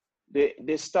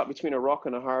they stuck between a rock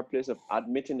and a hard place of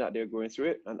admitting that they're going through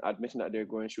it and admitting that they're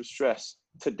going through stress,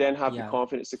 to then have the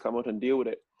confidence to come out and deal with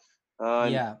it.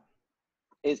 And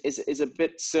it's a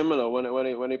bit similar when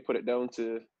I put it down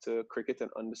to cricket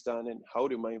and understanding how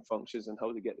the mind functions and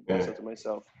how to get the best out of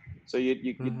myself. So you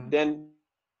then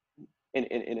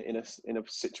in a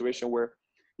situation where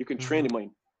you can train the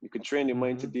mind. You can train the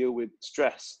mind to deal with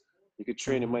stress. You could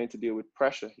train the mind to deal with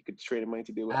pressure. You could train the mind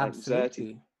to deal with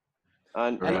anxiety.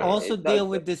 And also deal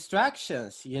with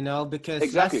distractions, you know,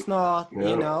 because that's not,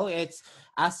 you know, it's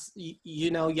as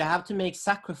you know, you have to make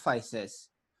sacrifices.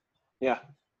 Yeah.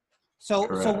 So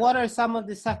what are some of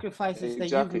the sacrifices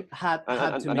that you've had to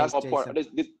make? That's all part.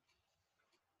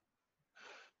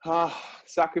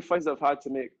 Sacrifices I've had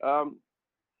to make.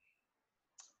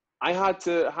 I had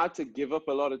to give up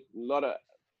a lot of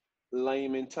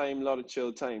liming time, a lot of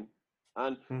chill time,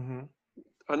 and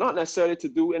not necessarily to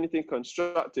do anything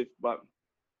constructive, but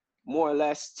more or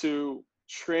less to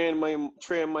train my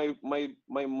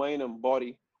mind and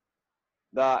body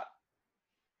that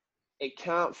it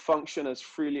can't function as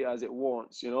freely as it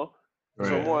wants, you know. Right.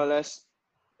 So more or less,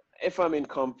 if I'm in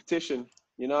competition,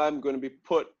 you know, I'm going to be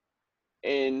put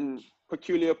in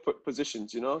peculiar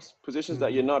positions, you know, positions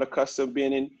that you're not accustomed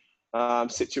being in,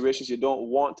 situations you don't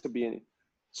want to be in.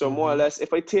 So more or less,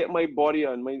 if I take my body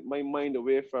and my mind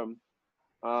away from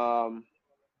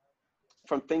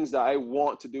things that I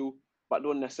want to do but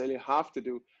don't necessarily have to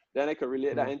do, then I can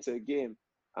relate that into a game.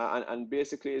 And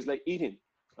basically, it's like eating.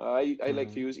 I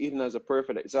like to use eating as a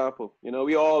perfect example. You know,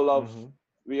 we all love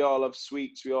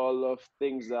sweets. We all love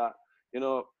things that, you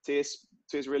know, taste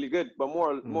really good. But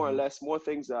more or less, more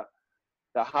things that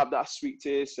that have that sweet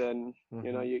taste, and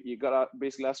you know, you got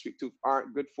basically that sweet tooth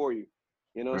aren't good for you.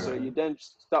 You know, so you then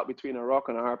stop between a rock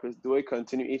and a hard place. Do I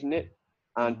continue eating it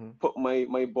and put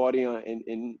my body on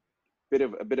in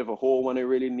a bit of a hole when I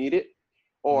really need it,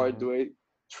 or do I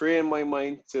train my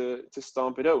mind to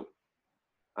stomp it out?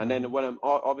 And then when I'm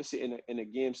obviously in a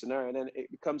game scenario, then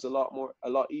it becomes a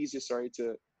lot easier,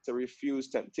 to refuse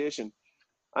temptation.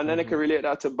 And then I can relate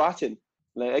that to batting.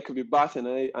 Like, I could be batting,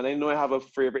 and I know I have a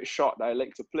favorite shot that I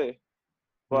like to play,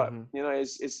 but you know,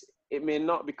 it may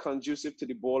not be conducive to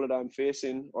the bowler that I'm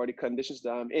facing or the conditions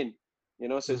that I'm in. You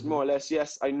know, so it's more or less,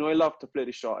 yes, I know I love to play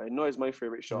the shot. I know it's my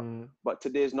favorite shot, but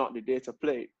today is not the day to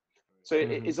play it. So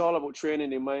it's all about training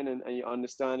the mind and you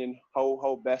understanding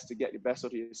how best to get the best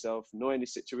out of yourself, knowing the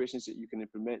situations that you can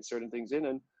implement certain things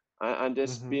in, and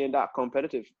just being that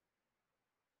competitive.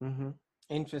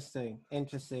 Interesting.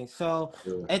 So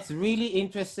it's really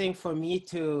interesting for me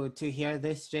to hear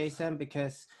this, Jason,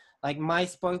 because like my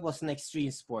sport was an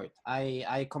extreme sport.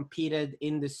 I competed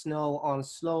in the snow on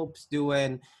slopes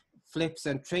doing flips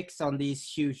and tricks on these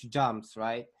huge jumps,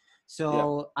 right?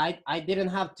 So I didn't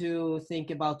have to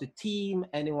think about the team,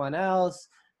 anyone else.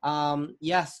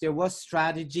 Yes, there was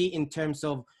strategy in terms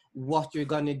of what you're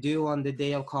going to do on the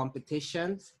day of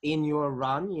competitions in your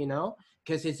run, you know,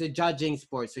 because it's a judging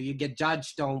sport. So you get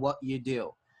judged on what you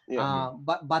do.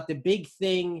 But the big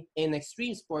thing in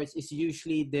extreme sports is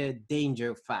usually the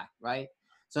danger fact, right?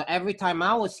 So every time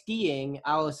I was skiing,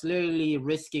 I was literally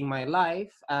risking my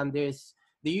life, and there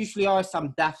usually are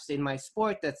some deaths in my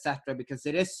sport, etc., because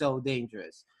it is so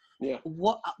dangerous.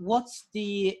 What's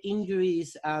the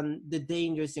injuries and the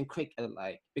dangers in cricket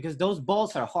like? Because those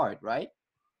balls are hard, right?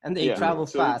 And they travel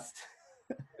fast.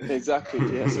 Exactly.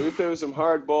 Yeah. So we play with some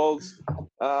hard balls.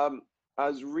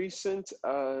 As recent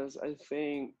as I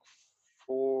think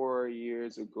 4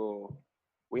 years ago,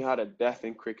 we had a death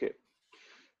in cricket.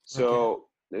 So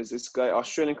there's this guy,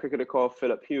 Australian cricketer called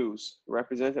Philip Hughes,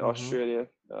 represented Australia.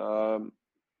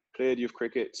 Played youth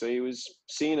cricket, so he was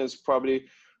seen as probably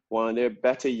one of their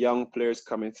better young players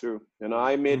coming through. And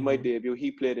I made my debut. He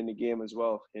played in the game as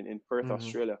well in Perth,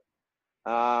 Australia.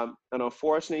 And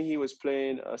unfortunately, he was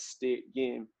playing a state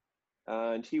game,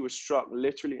 and he was struck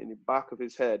literally in the back of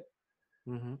his head.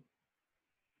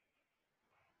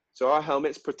 So our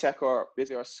helmets protect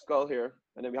basically our skull here,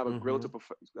 and then we have a grill to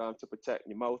protect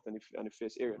your mouth and the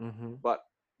face area. But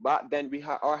back then,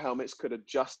 our helmets could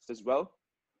adjust as well.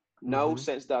 Now,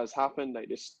 since that has happened, like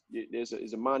there's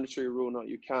a mandatory rule now.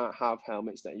 You can't have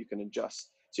helmets that you can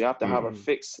adjust. So you have to have a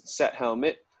fixed set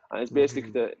helmet, and it's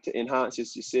basically to enhance your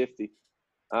safety.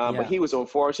 But he was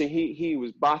unfortunate. He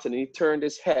was batting, and he turned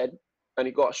his head, and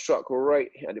he got struck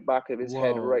right at the back of his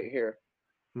head, right here.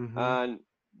 And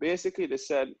basically, they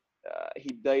said he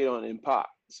died on impact.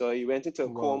 So he went into a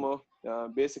coma.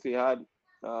 Basically, had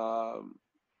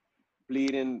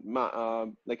bleeding,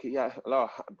 like he had a lot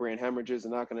of brain hemorrhages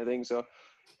and that kind of thing. So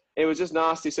it was just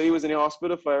nasty. So he was in the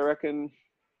hospital for, I reckon,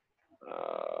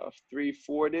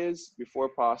 3-4 days before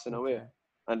passing away.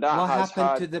 And that what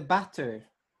happened to the batter?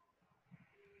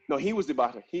 No, he was the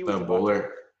batter. He was the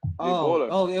bowler.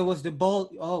 Oh, it was the ball.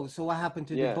 Oh, so what happened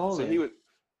to the bowler?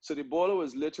 So the bowler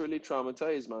was literally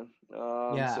traumatized, man.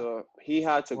 So he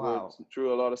had to go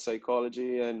through a lot of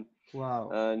psychology and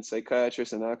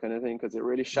psychiatrists and that kind of thing, because it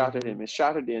really shattered him. It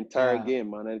shattered the entire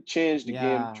game, man. And it changed the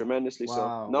game tremendously.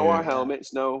 So now our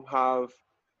helmets now have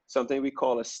something we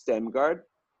call a stem guard.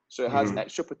 So it has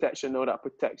extra protection now that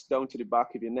protects down to the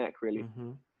back of your neck, really.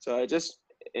 So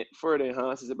it further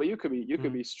enhances it. But you could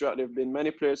be struck. There have been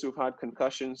many players who've had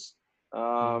concussions.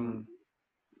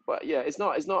 But yeah, it's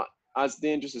not as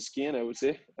dangerous as skiing, I would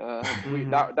say.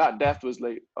 That death was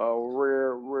like a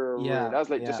rare. That's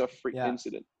like just a freak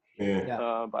incident.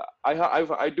 But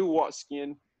I do watch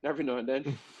skiing every now and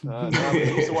then. I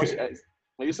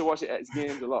used to watch the X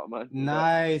Games a lot, man.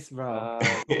 Nice, bro.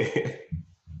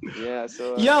 Yeah,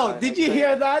 so did you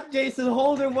hear that? Jason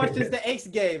Holder watches the X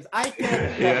Games. I can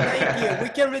thank you. We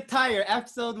can retire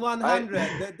episode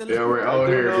 100. We're out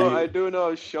here. I do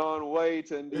know Sean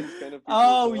White and these kind of people.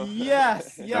 Oh,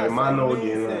 yes.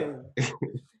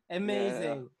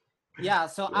 Amazing. Yeah,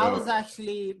 so I was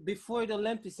actually, before the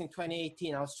Olympics in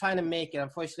 2018, I was trying to make it.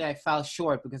 Unfortunately, I fell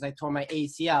short because I tore my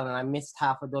ACL and I missed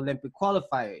half of the Olympic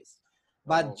qualifiers.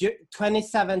 But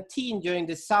 2017, during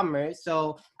the summer,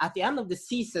 so at the end of the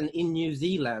season in New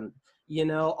Zealand, you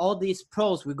know, all these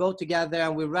pros, we go together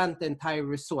and we rent the entire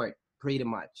resort, pretty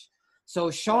much.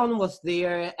 So Sean was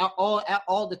there,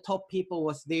 all the top people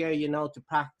was there, you know, to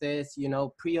practice, you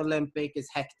know, pre-Olympic is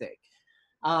hectic.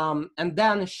 And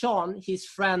then Sean, he's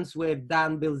friends with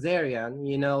Dan Bilzerian,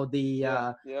 you know,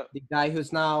 the guy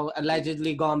who's now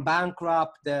allegedly gone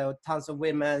bankrupt, tons of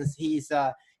women's. He's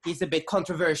a bit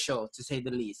controversial, to say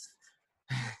the least.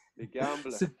 The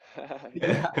gambler.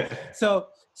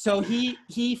 So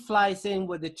he flies in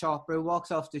with the chopper,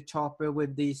 walks off the chopper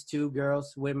with these two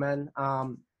women,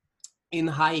 in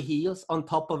high heels on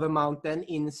top of a mountain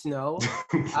in snow,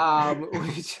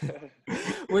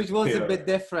 which was a bit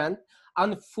different.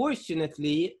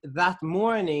 Unfortunately, that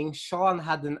morning, Sean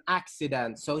had an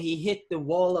accident. So he hit the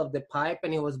wall of the pipe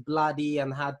and he was bloody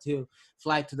and had to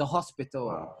fly to the hospital.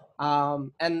 Wow.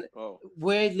 And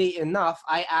weirdly enough,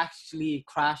 I actually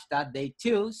crashed that day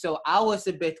too. So I was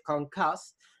a bit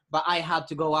concussed, but I had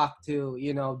to go up to,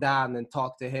 you know, Dan and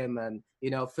talk to him and, you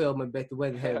know, film a bit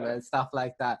with him and stuff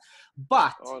like that.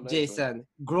 But nice Jason,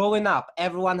 growing up,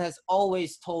 everyone has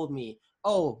always told me,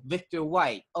 oh, Victor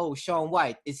White, oh, Sean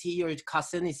White, is he your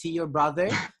cousin? Is he your brother?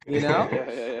 You know?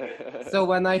 So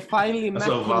when I finally met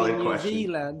him in New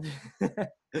Zealand,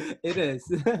 it is.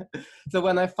 So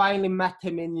when I finally met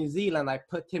him in New Zealand, I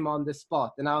put him on the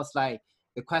spot and I was like,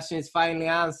 the question is finally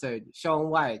answered. Sean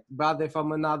White, brother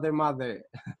from another mother.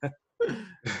 And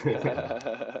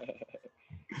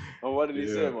what did he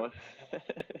say, man?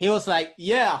 He was like,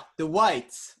 yeah, the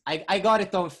Whites. I got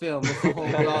it on film. It's a whole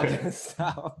blog and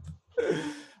stuff.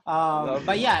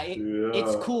 But yeah,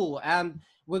 it's cool. And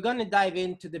we're going to dive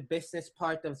into the business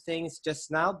part of things just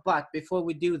now. But before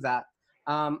we do that,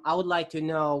 I would like to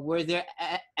know, were there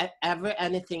ever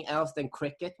anything else than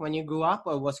cricket when you grew up,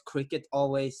 or was cricket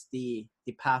always the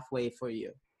pathway for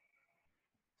you?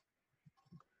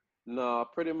 No,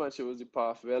 pretty much it was the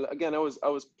pathway. Again, I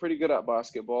was pretty good at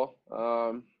basketball.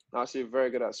 Actually very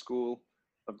good at school.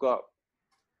 I've got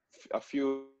a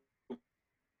few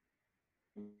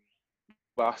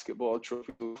basketball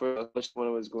trophies when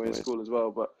I was going to school as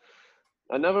well, but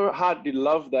I never had the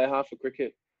love that I have for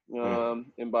cricket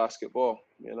in basketball.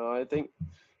 You know, I think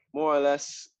more or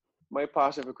less my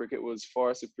passion for cricket was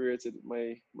far superior to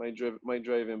my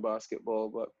drive in basketball.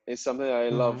 But it's something I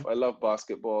love. I love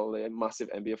basketball. I'm a massive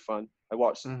NBA fan. I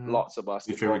watch lots of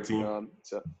basketball. Your favorite team?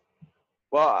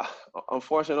 Well,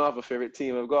 unfortunately, I don't have a favorite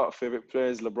team. I've got favorite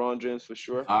players, LeBron James for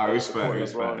sure.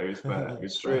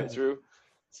 Respect. Straight through.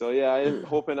 So yeah, I'm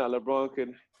hoping that LeBron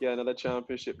could get another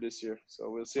championship this year. So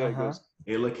we'll see how it goes.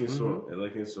 Looking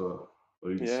so.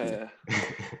 Yeah.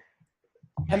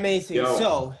 Amazing. Yo.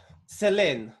 So,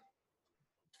 Celine.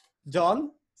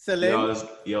 John? Celine?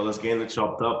 Let's get it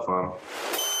chopped up, fam.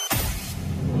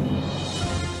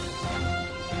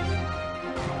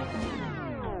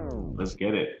 Let's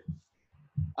get it.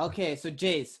 Okay, so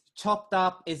Jace, Chopped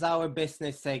Up is our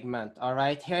business segment, all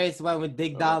right? Here is when we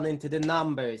dig down into the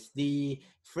numbers, the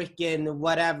freaking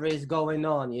whatever is going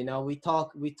on, you know? We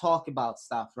talk about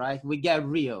stuff, right? We get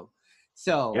real.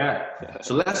 So yeah.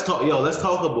 So let's talk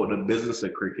about the business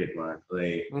of cricket, man.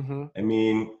 Like, I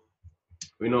mean,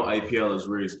 we know IPL is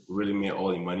really made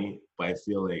all the money, but I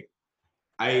feel like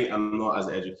I am not as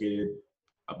educated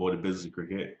about the business of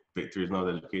cricket. Victor is not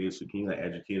educated, so can you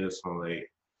educate us on like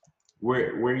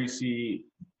where you see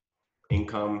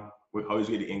income, how you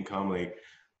get the income, like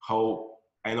how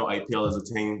I know IPL is a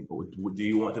thing, but do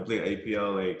you want to play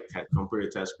IPL, like compare to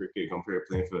Test cricket, compare to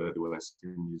playing for the West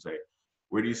Indies, like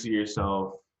where do you see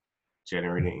yourself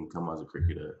generating income as a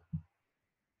cricketer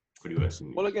for the West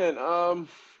Indies? Well, again,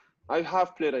 I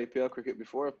have played IPL cricket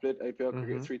before. I've played IPL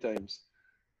cricket 3 times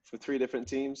for 3 different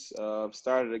teams.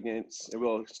 Started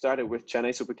with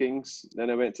Chennai Super Kings, then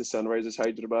I went to Sunrisers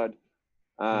Hyderabad,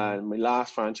 and my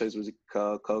last franchise was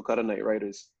Kolkata Knight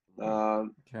Riders. So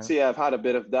yeah, I've had a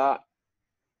bit of that.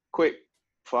 Quick,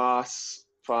 fast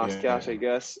cash, I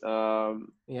guess.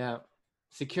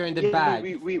 Securing the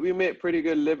bag. We made pretty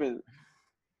good living.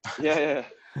 Yeah.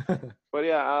 But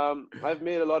yeah, I've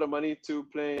made a lot of money too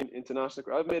playing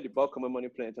international. I've made the bulk of my money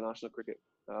playing international cricket.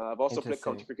 I've also played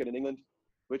county cricket in England,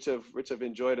 which I've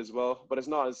enjoyed as well. But it's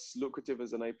not as lucrative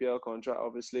as an IPL contract,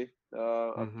 obviously.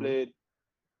 I've played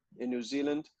in New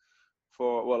Zealand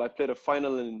I played a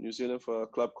final in New Zealand for a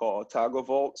club called Otago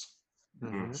Vaults.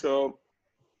 So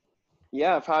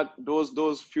yeah, I've had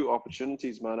those few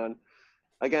opportunities, man. And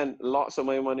again, lots of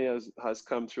my money has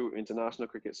come through international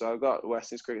cricket. So I've got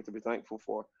West Indies cricket to be thankful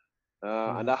for.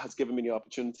 And that has given me the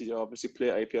opportunity to obviously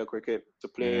play IPL cricket, to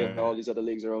play all these other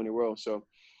leagues around the world. So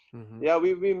yeah,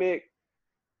 we make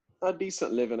a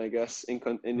decent living, I guess, in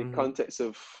the context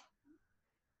of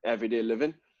everyday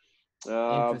living.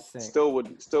 Still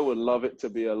would love it to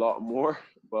be a lot more,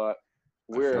 but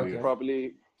we're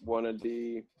probably one of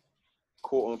the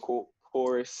quote unquote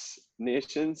poorest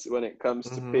nations when it comes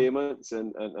to payments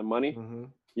and money.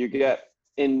 You get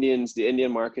Indians, the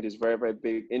Indian market is very, very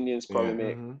big. Indians probably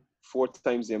make Mhm. 4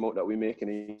 times the amount that we make in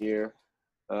a year.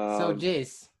 So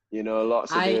Jace, You know,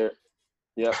 lots of I their,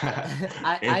 yeah.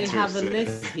 I have a Interesting.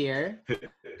 list here.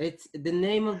 It's the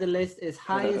name of the list is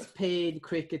highest paid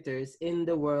cricketers in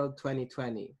the world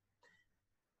 2020.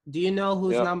 Do you know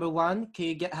who's Yeah. number one? Can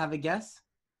you have a guess?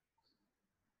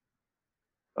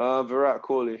 Virat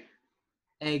Kohli.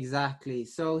 Exactly.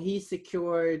 So he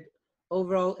secured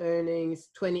overall earnings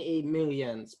 28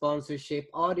 million, sponsorship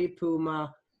Audi,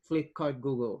 Puma, Flipkart,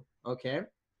 Google. Okay.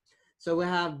 So we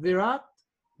have Virat,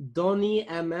 Dhoni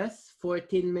MS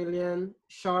 14 million,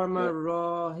 Sharma Yeah.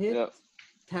 Rohit Yeah.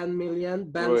 10 million,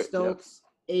 Ben Rohit, Stokes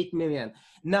 8 million.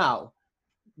 Now,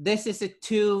 this is a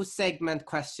 2-segment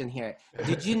question here.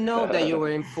 Did you know that you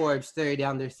were in Forbes 30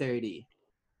 under 30?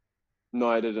 No,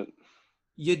 I didn't.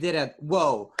 You didn't.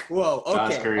 Whoa.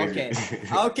 That's Okay. crazy.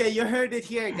 Okay, you heard it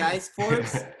here, guys.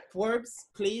 Forbes,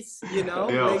 please, Yo,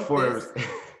 link Forbes.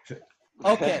 this.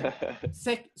 Okay.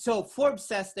 So Forbes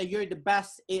says that you're the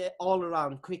best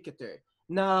all-around cricketer.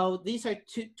 Now, these are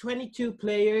 22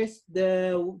 players.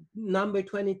 The number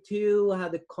 22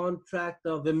 had a contract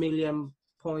of $1.05 million.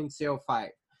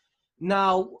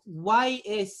 Now, why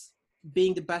is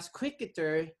being the best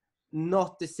cricketer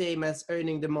not the same as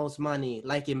earning the most money,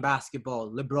 like in basketball,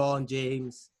 LeBron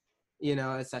James,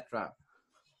 etc.?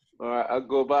 All right, I'll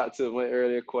go back to my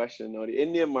earlier question. Now, the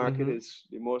Indian market is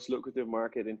the most lucrative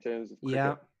market in terms of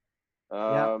cricket.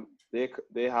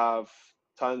 They have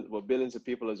billions of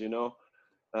people, as you know.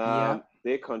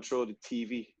 They control the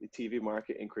TV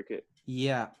market in cricket.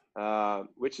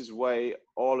 Which is why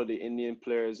all of the Indian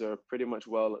players are pretty much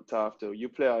well looked after. You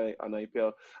play on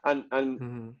IPL,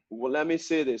 and well, let me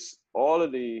say this: all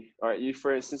right, you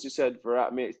for instance, you said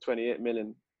Virat makes 28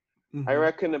 million. I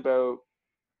reckon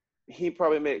he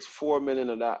probably makes 4 million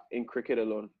of that in cricket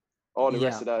alone. All the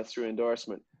rest of that is through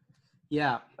endorsement.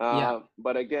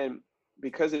 But again,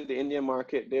 because of the Indian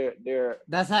market, they're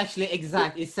that's actually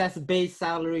exact. It says base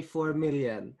salary 4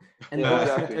 million and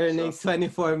exactly. earnings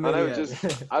 24 million.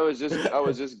 And I was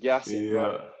just guessing.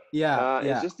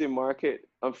 It's just the market.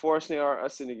 Unfortunately,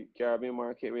 us in the Caribbean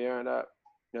market, we aren't that.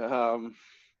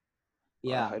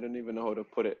 I don't even know how to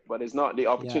put it, but it's not, the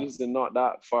opportunities are not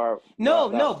that far.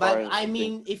 But I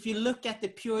mean, if you look at the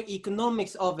pure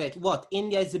economics of it,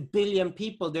 India is 1 billion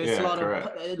people. There's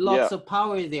lots of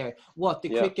power there. The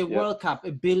Cricket World Cup,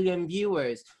 1 billion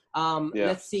viewers.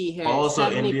 Let's see here. Also,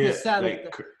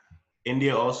 70%.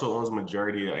 India also owns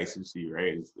majority of ICC,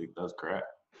 right? That's correct.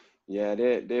 Yeah,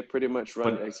 they pretty much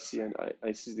run ICC, and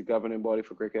ICC is the governing body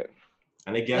for cricket.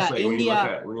 And I guess when you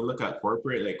look at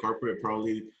corporate, corporate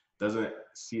probably doesn't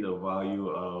see the value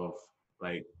of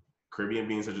Caribbean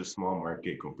being such a small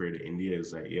market compared to India.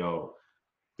 Is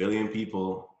billion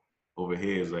people over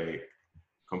here is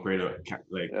compared to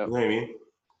you know what I mean?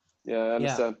 Yeah, I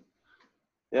understand.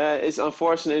 Yeah, it's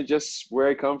unfortunate just where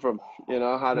I come from.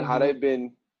 Had I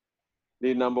been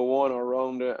the number one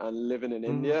all-rounder and living in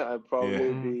India, I'd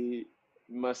probably be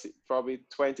probably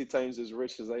 20 times as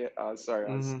rich as I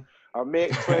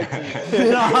make 20 times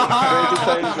as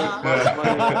much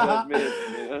money as I've made.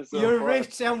 You're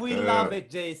rich and we love it,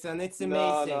 Jason. It's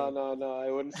amazing. No,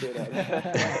 I wouldn't say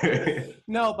that.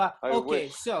 No, but okay,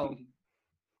 so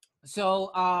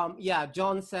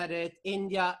John said it.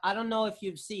 India, I don't know if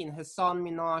you've seen Hasan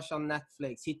Minhaj on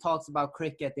Netflix. He talks about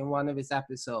cricket in one of his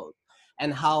episodes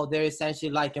and how they're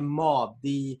essentially like a mob,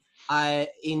 the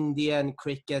Indian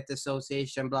Cricket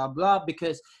Association, blah, blah,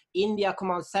 because India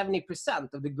commands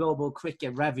 70% of the global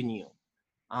cricket revenue,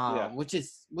 which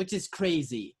is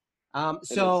crazy.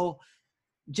 So,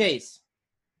 Jace,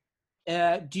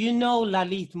 do you know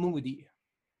Lalit Modi?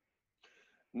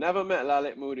 Never met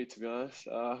Lalit Modi, to be honest.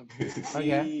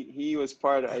 He was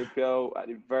part of IPL at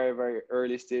the very, very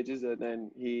early stages, and then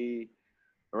he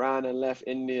ran and left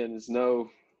India and is now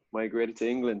migrated to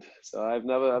England. So I've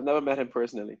never met him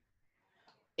personally.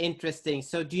 Interesting.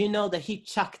 So do you know that he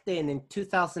chucked in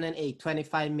 2008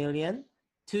 25 million?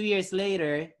 2 years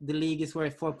later, the league is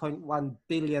worth $4.1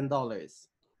 billion.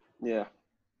 Yeah,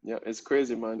 it's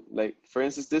crazy, man. For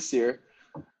instance, this year,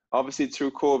 obviously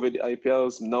through COVID, the IPL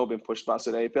has now been pushed back.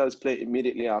 So the IPL is played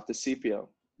immediately after CPL.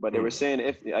 But they were saying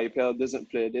if the IPL doesn't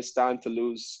play, they stand to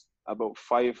lose about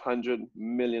 $500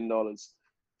 million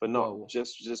for not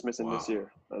just missing this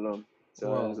year alone.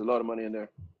 So there's a lot of money in there.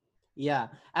 Yeah,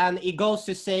 and it goes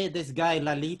to say this guy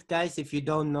Lalit, guys, if you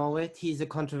don't know it, he's a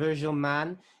controversial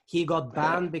man. He got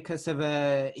banned because of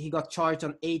he got charged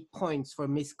on 8 points for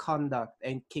misconduct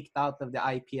and kicked out of the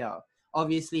IPL.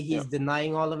 Obviously, he's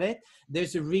denying all of it.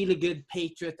 There's a really good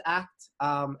Patriot Act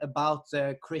about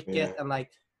cricket and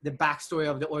the backstory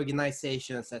of the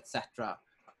organizations, etc.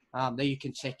 that you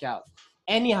can check out.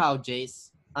 Anyhow, Jace,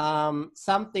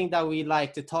 something that we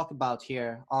like to talk about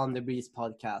here on the Breeze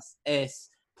podcast is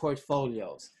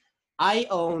portfolios. I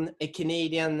own a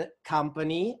Canadian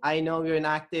company. I know you're an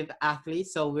active athlete,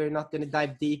 so we're not going to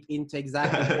dive deep into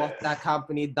exactly what that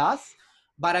company does.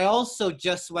 But I also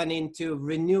just went into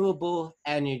renewable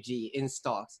energy in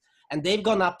stocks, and they've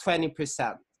gone up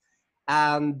 20%.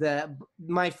 And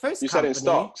my first You company, said in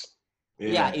stocks?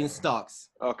 Yeah, in stocks.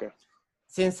 Okay.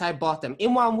 Since I bought them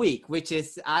in 1 week, which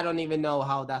is, I don't even know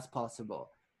how that's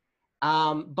possible.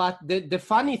 But the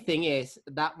funny thing is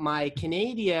that my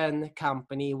Canadian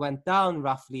company went down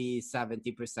roughly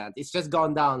 70%. It's just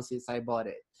gone down since I bought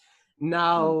it.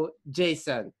 Now,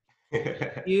 Jason,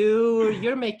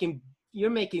 you're making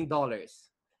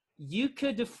dollars. You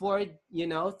could afford,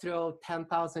 throw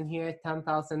 10,000 here,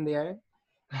 10,000 there.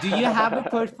 Do you have a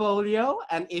portfolio?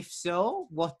 And if so,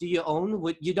 what do you own?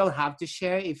 You don't have to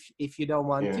share if you don't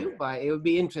want to, but it would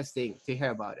be interesting to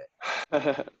hear about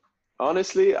it.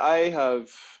 Honestly, I have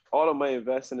all of my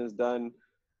investing is done.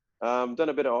 Done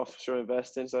a bit of offshore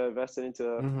investing. So I invested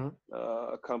into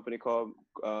a company called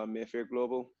Mayfair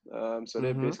Global. So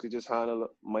they basically just handle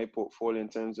my portfolio in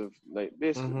terms of like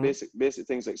basic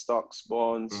things like stocks,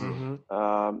 bonds.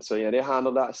 So yeah, they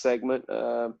handle that segment.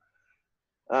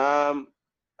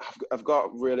 I've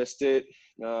got real estate.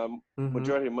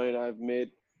 Majority of money that I've made,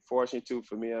 fortunately too,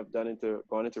 for me, I've gone into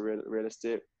real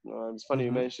estate. It's funny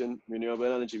you mentioned renewable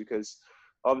energy because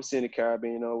obviously in the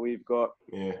Caribbean, we've got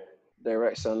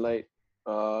direct sunlight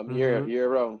year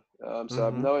round. So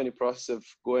I'm now in the process of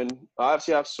I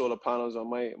actually have solar panels on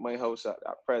my house at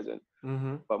present,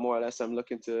 but more or less I'm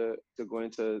looking to go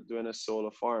into doing a solar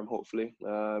farm hopefully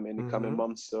in the coming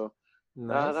months. So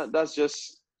that's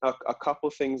just a couple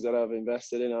things that I've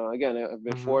invested in. Again, I've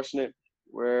been fortunate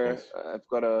where I've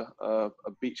got a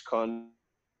beach condo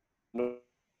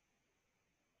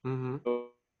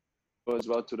as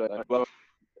well to that. Well,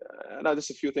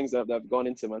 just a few things that I've gone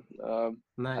into, man.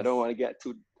 Nice. I don't want to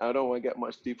get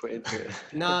much deeper into it.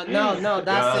 No,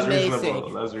 that's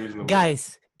amazing. That's reasonable.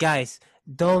 Guys,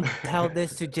 don't tell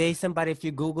this to Jason, but if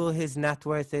you Google his net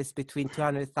worth is between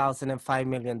 $200,000 and $5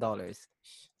 million.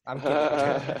 I'm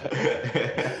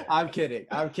kidding.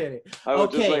 I'm kidding. I would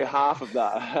just like half of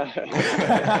that.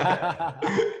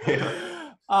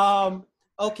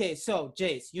 Okay, so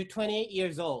Jace, you're 28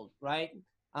 years old, right?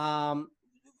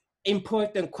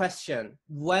 Important question.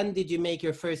 When did you make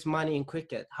your first money in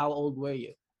cricket? How old were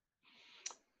you?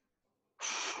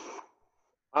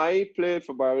 I played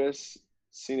for Barbados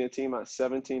senior team at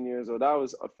 17 years old. That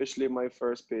was officially my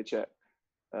first paycheck.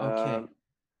 Okay.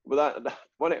 But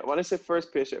when I say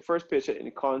first paycheck in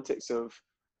the context of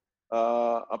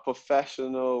a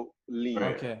professional league.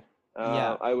 Okay.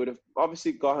 I would have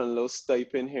obviously gotten a little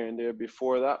stipend here and there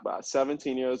before that, but at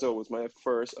 17 years old was my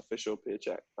first official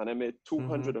paycheck, and I made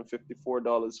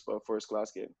 $254 for a first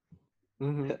class game.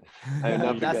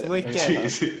 That's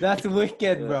wicked. That's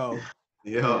wicked, bro.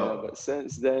 Yeah, but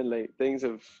since then, like things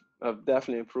have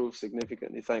definitely improved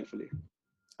significantly, thankfully.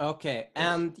 Okay,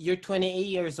 and you're 28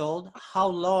 years old. How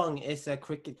long is a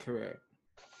cricket career?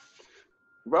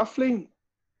 Roughly,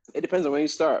 it depends on when you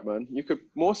start, man.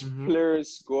 Most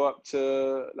players go up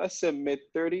to, let's say,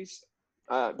 mid-30s.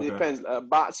 It depends. A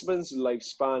batsman's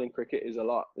lifespan in cricket is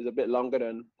a bit longer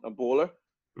than a bowler.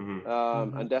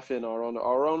 And definitely an all-rounder.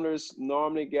 All-rounders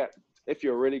normally get, if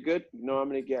you're really good,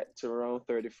 normally get to around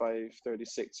 35,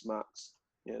 36 max,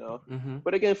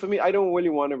 But again, for me, I don't really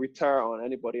want to retire on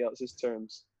anybody else's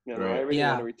terms. I really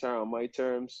want to retire on my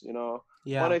terms,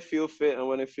 when I feel fit and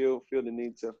when I feel the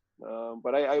need to.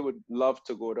 But I would love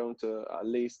to go down to at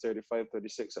least 35,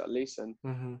 36 at least and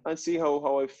see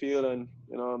how I feel. And,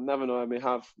 never know, I may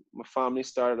have my family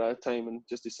started at a time and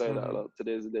just decide that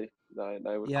today's the day that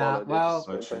I would call it. Well,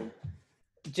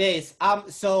 Jace,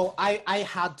 so I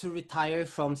had to retire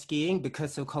from skiing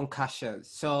because of concussions.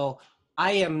 So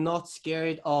I am not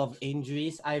scared of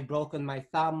injuries. I've broken my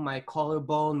thumb, my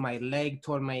collarbone, my leg,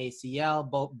 torn my ACL,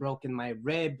 broken my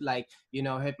rib,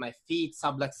 hurt my feet,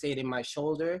 subluxated my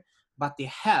shoulder. But the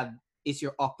head is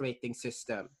your operating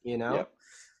system, Yep.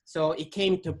 So it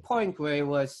came to a point where it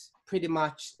was pretty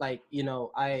much like,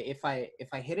 if I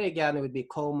hit it again, it would be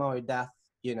coma or death,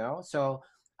 So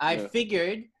I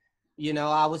figured,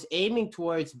 I was aiming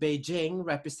towards Beijing,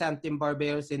 representing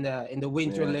Barbados in the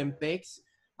Winter Olympics.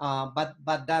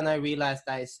 But then I realized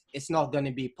that it's not going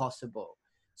to be possible.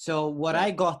 So what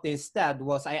I got instead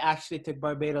was I actually took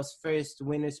Barbados' first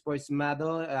winter sports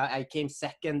medal. I came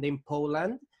second in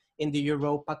Poland in the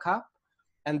Europa Cup,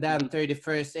 and then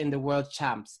 31st in the World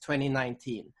Champs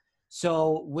 2019.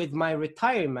 So with my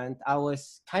retirement, I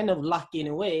was kind of lucky in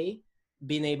a way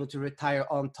been able to retire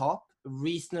on top,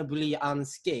 reasonably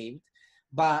unscathed.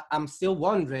 But I'm still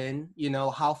wondering,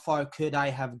 how far could I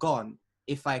have gone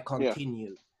if I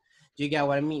continued? Do you get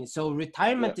what I mean? So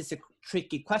retirement is a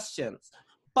tricky question.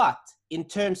 But in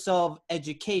terms of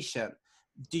education,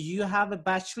 do you have a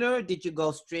bachelor? Or did you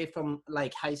go straight from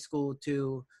like high school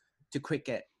to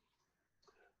cricket?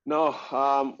 No,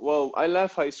 well, I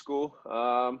left high school.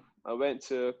 I went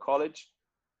to college,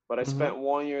 but I spent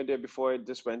 1 year there before I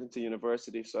just went into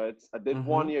university. So I did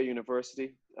 1 year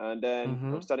university, and then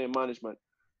I'm studying management.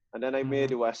 And then I made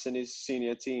the West Indies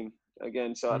senior team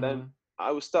again. So then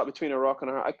I was stuck between a rock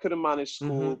and a hard. I couldn't manage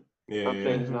school and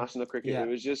play international cricket. It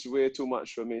was just way too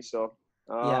much for me. So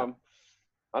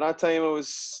at that time, I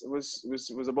was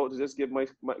about to just give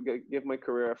my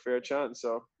career a fair chance.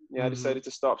 So I decided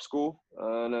to stop school,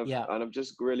 and I've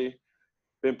just really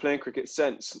been playing cricket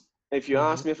since. If you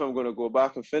ask me if I'm going to go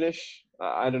back and finish,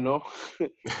 I don't know.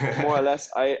 More or less,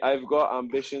 I've got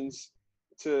ambitions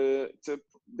to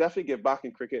definitely get back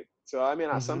in cricket. So I mean,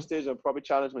 at some stage, I'll probably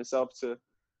challenge myself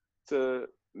to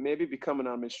maybe become an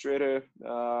administrator.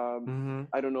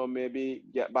 I don't know, maybe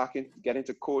get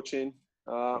into coaching.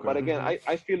 But again,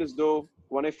 I feel as though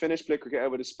when I finish play cricket, I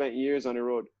would have spent years on the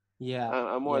road.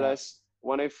 And more or less,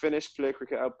 when I finish play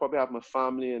cricket, I'll probably have my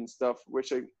family and stuff,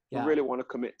 which I really want to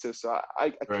commit to. So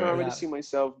I can't really see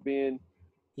myself being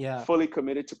fully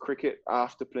committed to cricket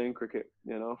after playing cricket,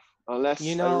 unless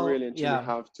I really and truly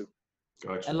have to.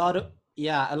 Gotcha.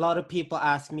 A lot of people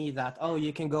ask me that, oh,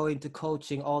 you can go into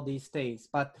coaching, all these things.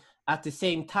 But at the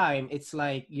same time, it's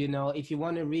like, if you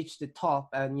want to reach the top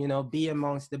and, be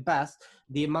amongst the best,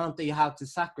 the amount that you have to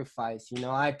sacrifice,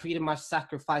 I pretty much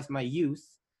sacrificed my youth,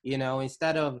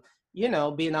 instead of,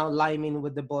 being out liming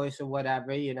with the boys or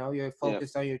whatever, you're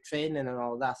focused on your training and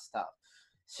all that stuff.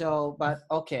 So, but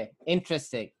okay,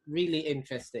 interesting, really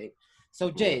interesting. So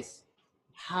Jace,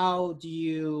 how do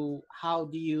you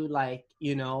like,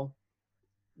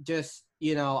 just,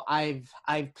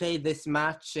 I've played this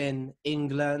match in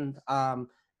England.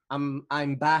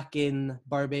 I'm back in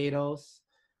Barbados.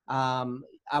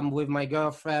 I'm with my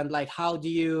girlfriend. Like, how do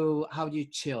you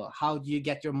chill? How do you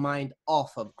get your mind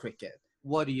off of cricket?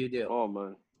 What do you do? Oh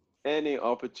man, any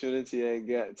opportunity I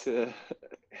get to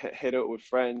hit out with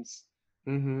friends,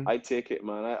 I take it,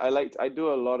 man. I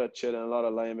do a lot of chilling, a lot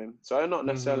of liming. So I'm not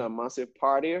necessarily a massive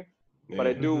partier, but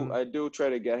I do try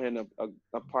to get in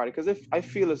a party, because if I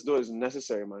feel as though it's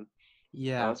necessary, man.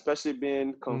 Especially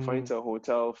being confined to a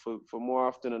hotel for more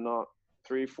often than not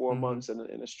 3-4 months in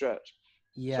a stretch.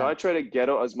 So I try to get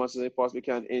out as much as I possibly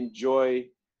can, enjoy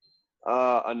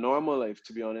a normal life,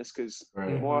 to be honest, because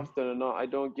more often than not I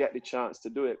don't get the chance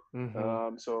to do it.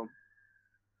 So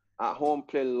at home,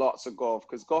 play lots of golf,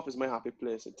 because golf is my happy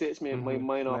place. It takes me my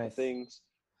mind off of things.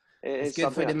 It's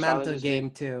good for the mental game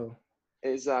too.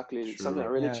 Exactly. It's something that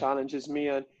really challenges me,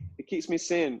 and it keeps me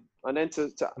sane. And then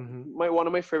one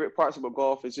of my favorite parts about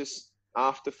golf is just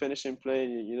after finishing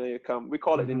playing, you come, we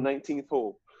call it the 19th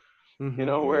hole.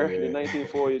 Where the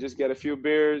 19th hole, you just get a few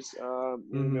beers,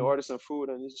 you order some food,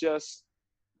 and it's just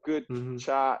good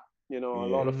chat, a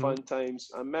lot of fun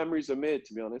times, and memories are made,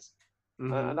 to be honest.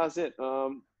 And that's it.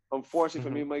 Unfortunately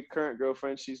for me, my current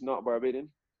girlfriend, she's not Barbadian.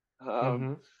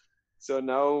 So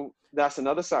now that's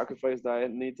another sacrifice that I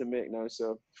need to make now.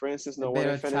 So for instance, now when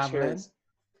I finish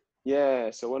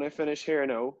here, so when I finish here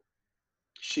now,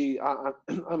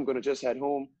 I'm gonna just head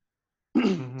home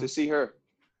to see her.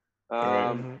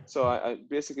 So I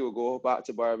basically will go back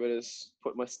to Barbados,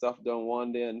 put my stuff down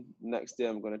one day, and next day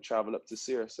I'm gonna travel up to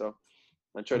see her. So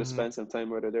and try to spend some time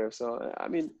with her there. So I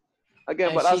mean,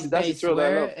 again, but that's the thrill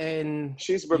that I love.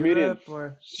 She's Bermudian.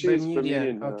 She's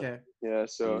Bermudian. Okay.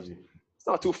 So it's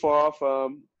not too far off.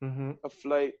 A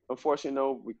flight. Unfortunately,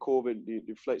 now with COVID,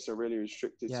 the flights are really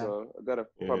restricted. So I gotta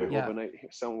probably overnight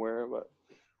somewhere, but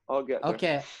I'll get there.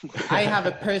 Okay. I have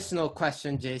a personal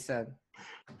question, Jason.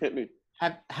 Hit me.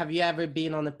 Have you ever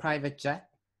been on a private jet?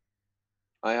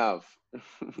 I have.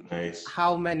 Nice.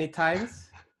 How many times?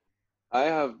 I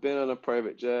have been on a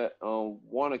private jet on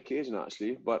one occasion,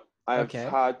 actually, but I've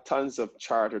had tons of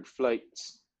chartered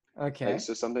flights. Okay.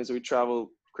 So sometimes we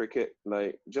travel cricket,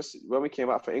 like just when we came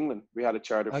back from England, we had a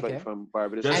chartered flight from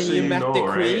Barbados. And you met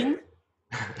the Queen?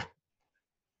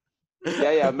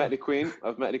 Yeah, I've met the Queen.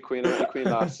 I met the Queen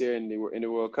last year in the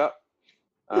World Cup.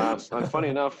 And funny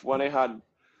enough, when I had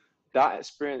that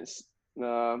experience,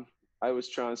 I was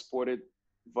transported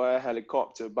via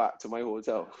helicopter back to my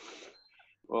hotel.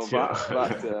 Well,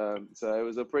 back to, so it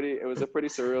was a pretty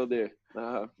surreal day.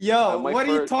 Yo, what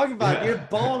are you talking about? You're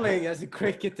bowling as a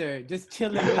cricketer, just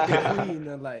chilling with the Queen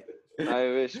and like. I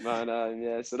wish, man.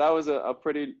 Yeah, so that was a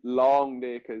pretty long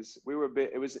day because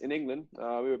it was in England.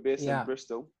 We were based in Yeah.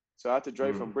 Bristol, so I had to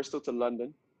drive from Bristol to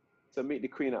London to meet the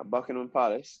Queen at Buckingham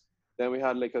Palace. Then we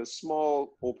had like a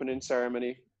small opening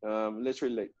ceremony,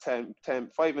 literally like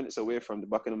 5 minutes away from the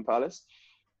Buckingham Palace.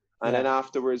 And then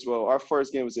afterwards, well, our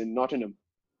first game was in Nottingham.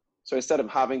 So instead of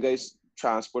having guys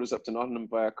transport us up to Nottingham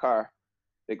by a car,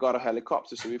 they got a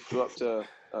helicopter. So we flew up to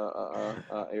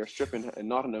airstrip in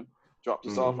Nottingham, dropped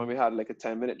us off, and we had like a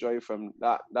 10-minute drive from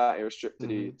that airstrip to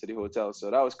the hotel.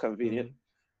 So that was convenient.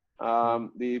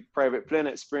 The private plane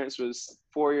experience was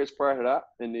 4 years prior to that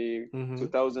in the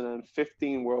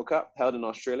 2015 World Cup held in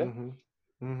Australia.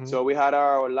 So we had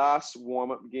our last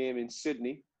warm-up game in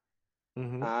Sydney,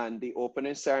 and the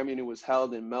opening ceremony was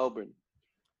held in Melbourne.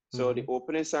 So the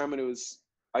opening ceremony was,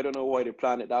 I don't know why they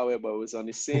planned it that way, but it was on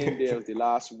the same day as the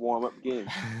last warm-up game.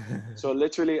 So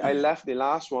literally, I left the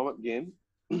last warm-up game.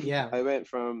 Yeah. I went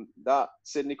from that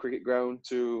Sydney cricket ground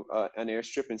to an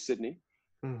airstrip in Sydney.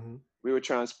 We were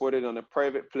transported on a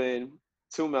private plane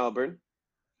to Melbourne,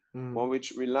 on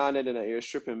which we landed in an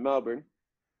airstrip in Melbourne.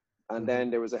 And then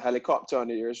there was a helicopter on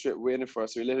the airstrip waiting for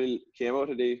us. We literally came out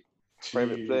of the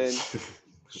private plane,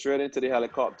 straight into the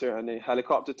helicopter, and the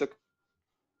helicopter took.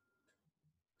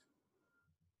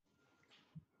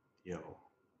 Yo.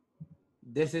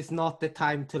 This is not the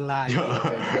time to lie.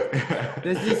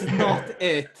 This is not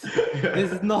it.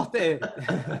 This is not it.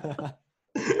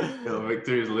 Yo,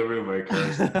 Victor is living my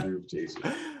curse through Jason.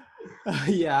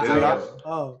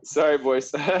 Sorry,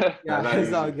 boys.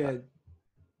 It's all good.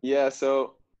 Yeah,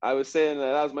 so I was saying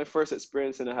that was my first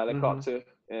experience in a helicopter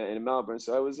in Melbourne.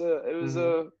 So it was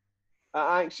an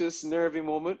anxious, nervy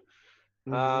moment,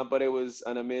 but it was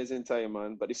an amazing time,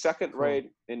 man. But the second ride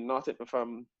in Nottingham,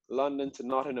 from London to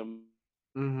Nottingham,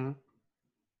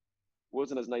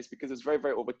 wasn't as nice because it's very,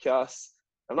 very overcast.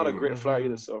 I'm not a great flyer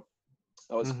either, so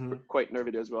I was quite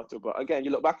nervy there as well too. But again,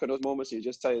 you look back on those moments, you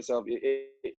just tell yourself,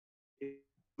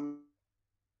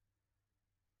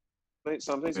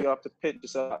 sometimes you have to pitch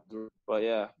yourself. But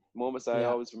yeah, moments I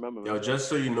always remember. Yo, just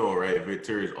so you know, right,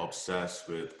 Victor is obsessed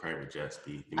with private jets.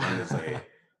 The man is like,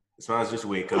 this man's just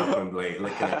wake up and like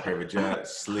looking at private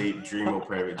jets, sleep, dream of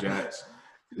private jets.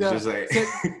 It's just like.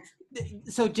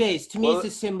 So Jace, to me, it's a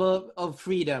symbol of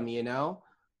freedom, you know.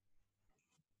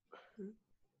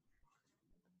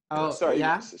 Oh, sorry.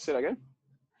 Yeah. Say that again.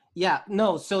 Yeah.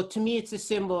 No. So to me, it's a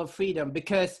symbol of freedom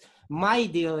because my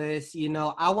deal is, you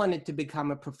know, I wanted to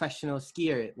become a professional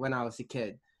skier when I was a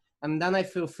kid, and then I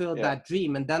fulfilled that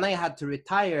dream, and then I had to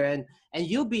retire, and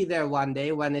you'll be there one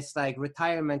day when it's like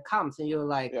retirement comes, and you're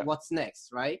like, what's next,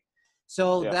 right?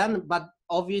 So then, but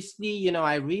obviously, you know,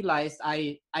 I realized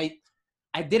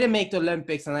I didn't make the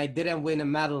Olympics and I didn't win a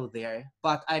medal there,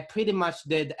 but I pretty much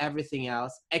did everything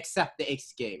else except the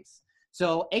X Games.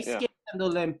 So X Games and the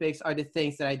Olympics are the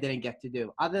things that I didn't get to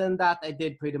do. Other than that, I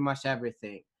did pretty much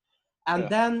everything. And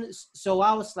then, so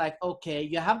I was like, okay,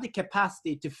 you have the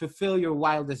capacity to fulfill your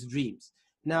wildest dreams.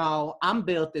 Now, I'm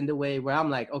built in the way where I'm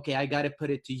like, okay, I got to put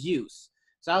it to use.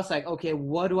 So I was like, okay,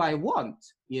 what do I want?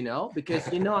 You know, because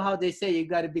you know how they say you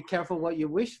got to be careful what you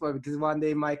wish for because one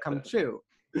day it might come true.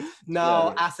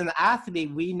 Now, as an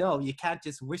athlete, we know you can't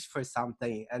just wish for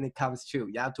something and it comes true.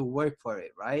 You have to work for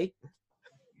it, right?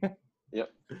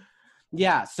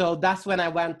 Yeah, so that's when I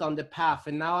went on the path.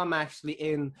 And now I'm actually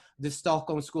in the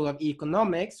Stockholm School of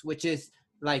Economics, which is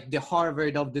like the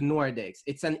Harvard of the Nordics.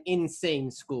 It's an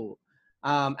insane school.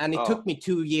 And it took me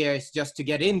 2 years just to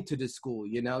get into the school.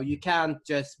 You know, you can't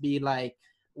just be like,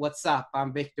 what's up?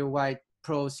 I'm Victor White,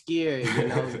 pro skier, you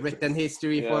know, written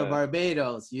history for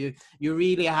Barbados. You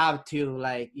really have to,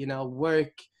 like, you know,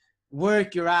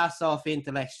 work your ass off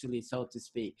intellectually, so to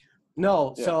speak.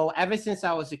 So ever since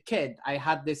I was a kid, I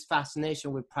had this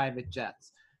fascination with private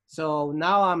jets. So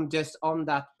now I'm just on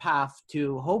that path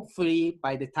to hopefully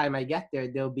by the time I get there,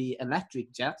 there'll be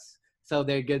electric jets. So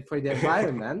they're good for the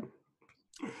environment.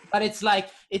 But it's like,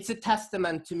 it's a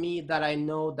testament to me that I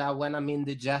know that when I'm in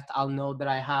the jet, I'll know that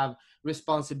I have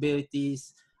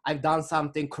responsibilities. I've done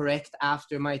something correct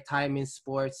after my time in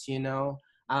sports, you know,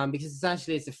 because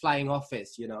essentially it's a flying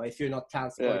office, you know, if you're not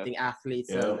transporting athletes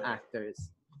and actors.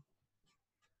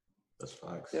 That's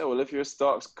facts. Yeah, well, if your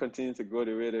stocks continue to go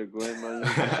the way they're going, man, you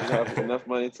should have enough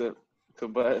money to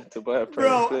buy a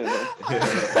private plane.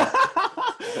 Man.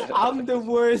 I'm the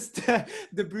worst.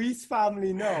 The Breeze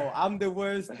family know I'm the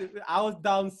worst. I was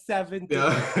down 70%,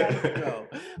 bro.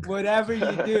 Whatever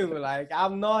you do, like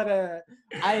I'm not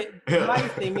my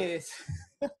thing is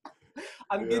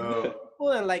I'm getting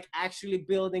people and like actually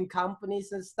building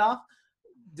companies and stuff.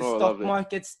 The stock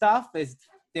market stuff is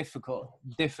difficult.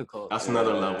 That's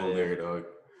another level there, dog.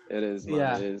 It is, man.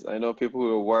 Yeah. It is. I know people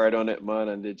who are wired on it, man,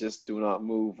 and they just do not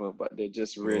move, but they're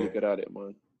just really good at it,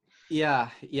 man. Yeah,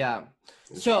 yeah.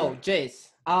 So,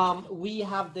 Jace, we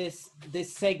have this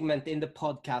segment in the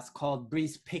podcast called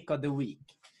Breeze Pick of the Week.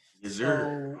 Yes,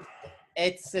 so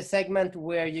it's a segment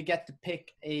where you get to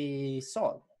pick a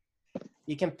song.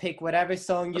 You can pick whatever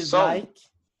song you like.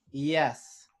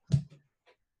 Yes.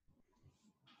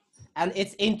 And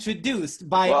it's introduced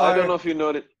by I don't know if you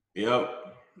know that. Yep.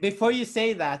 Before you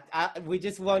say that, we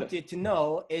just want you to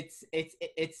know it's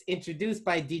introduced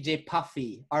by DJ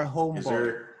Puffy, our homeboy. Yes,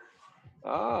 sir.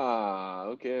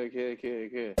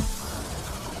 Okay.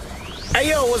 Hey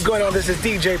yo, what's going on? This is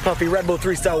DJ Puffy, Red Bull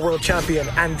 3-Star World Champion,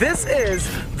 and this is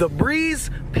the Breeze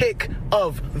Pick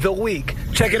of the Week.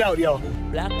 Check it out, yo.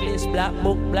 Blacklist, black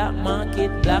book, black market,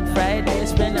 Black Friday,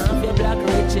 spend off your black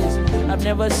riches. I've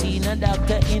never seen a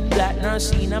doctor in black, nor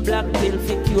seen a black pill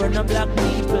for cure no black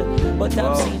people. But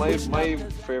I've seen my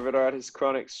favorite artist is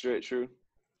Chronic, straight through.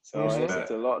 So I listen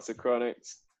to lots of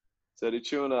Chronics. So the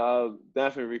tune I'll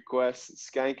definitely request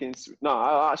Skanking. No,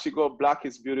 I'll actually go Black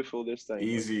is Beautiful this time.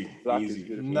 Easy. Black Easy. is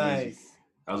Beautiful. Nice.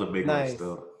 That was a big one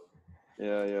still.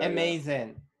 Yeah.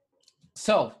 Amazing.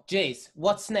 So, Jace,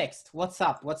 what's next? What's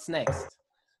up? What's next?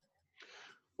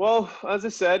 Well, as I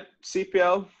said,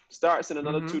 CPL starts in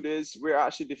another 2 days. We're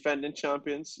actually defending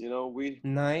champions. You know, we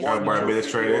nice.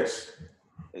 Barbados Traders.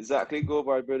 Exactly, go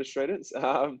Barbados Traders.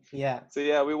 Yeah. So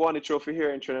yeah, we won the trophy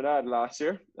here in Trinidad last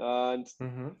year, and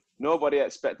nobody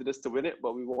expected us to win it,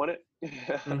 but we won it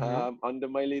under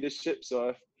my leadership. So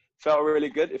I felt really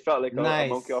good. It felt like a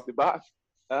monkey off the back.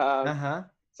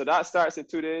 So that starts in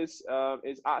 2 days.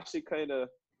 It's actually kind of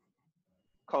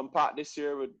compact this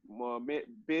year with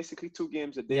basically 2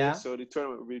 games a day. Yeah. So the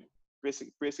tournament will be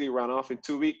basically ran off in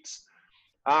 2 weeks.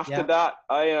 After that,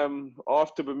 I am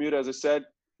off to Bermuda, as I said,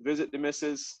 visit the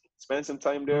missus, spend some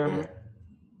time there.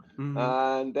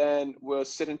 And then we're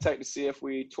sitting tight to see if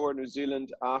we tour New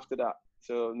Zealand after that.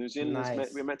 So New Zealand,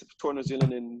 we're meant to tour New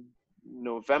Zealand in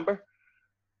November.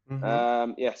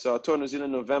 So I'll tour New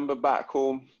Zealand November, back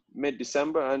home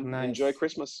mid-December, and enjoy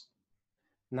Christmas.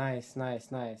 Nice.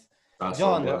 That's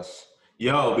John.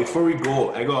 Yo, before we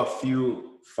go, I got a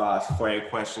few fast-fire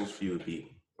questions for you,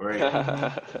 B. Right?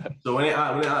 So when I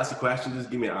ask a question, just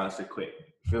give me an answer quick.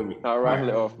 Feel me? I'll rattle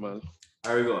it off, man.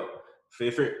 There we go.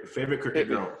 Favorite cricket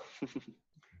ground?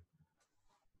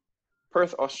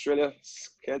 Perth, Australia.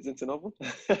 Kensington Oval.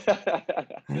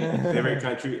 Favorite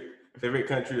country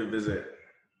to visit?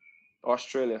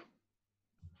 Australia.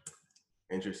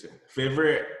 Interesting.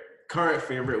 Current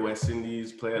favorite West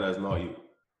Indies player that's not you?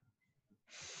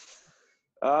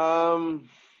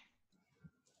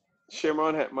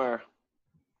 Shimron Hetmyer.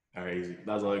 All right, easy.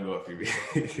 That's all I got for you.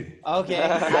 Okay.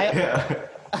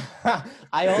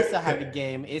 I also have a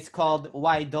game. It's called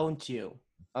Why Don't You?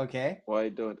 Okay. Why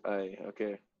don't I?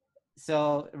 Okay.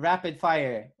 So rapid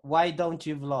fire. Why don't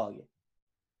you vlog?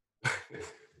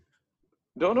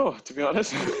 Don't know, to be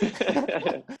honest.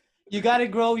 You gotta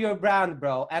grow your brand,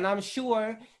 bro. And I'm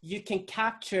sure you can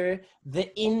capture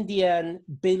the Indian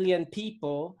billion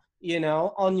people,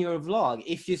 on your vlog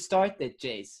if you start it,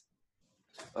 Jace.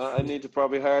 I need to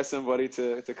probably hire somebody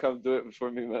to come do it for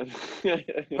me, man.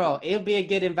 Bro, it'll be a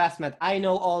good investment. I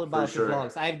know all about the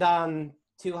vlogs. I've done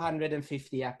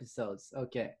 250 episodes.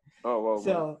 Okay. Oh, wow.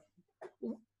 So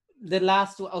the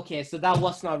last one, okay, so that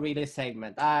was not really a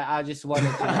segment. I just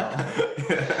wanted to know.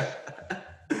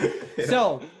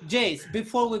 So, Jace,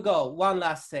 before we go, one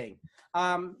last thing.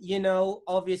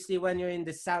 Obviously when you're in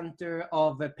the center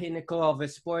of a pinnacle of a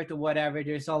sport or whatever,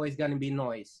 there's always going to be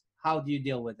noise. How do you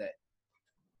deal with it?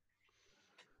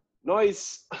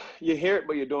 Noise, you hear it,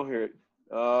 but you don't hear it.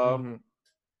 A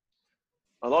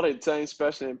lot of the time,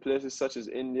 especially in places such as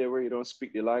India, where you don't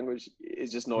speak the language,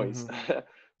 it's just noise.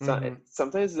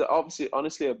 Sometimes it's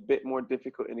honestly a bit more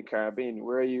difficult in the Caribbean,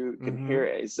 where you can hear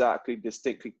it exactly,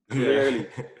 distinctly, clearly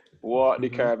what the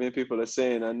Caribbean people are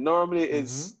saying. And normally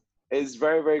it's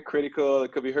very, very critical.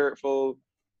 It could be hurtful.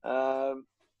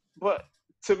 But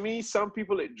to me, some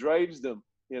people, it drives them.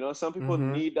 Some people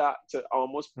need that to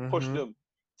almost push them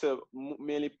to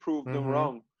mainly prove them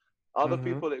wrong. Other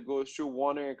people, it goes through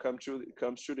one ear and comes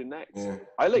through the next. Yeah.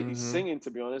 I like the singing,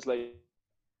 to be honest. Like,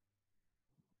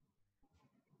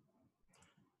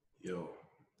 yo,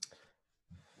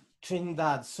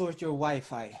 Trinidad, sort your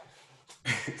Wi-Fi.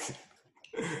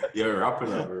 We're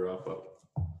wrapping up.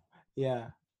 Yeah.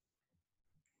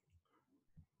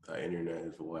 The internet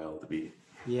is wild to be.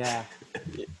 Yeah.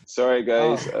 Sorry,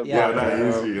 guys. Not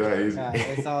easy. Yeah,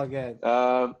 it's all good.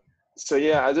 So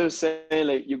yeah, as I was saying,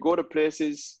 like, you go to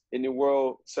places in the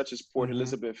world such as Port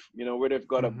Elizabeth, where they've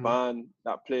got a band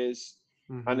that plays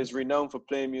and is renowned for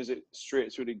playing music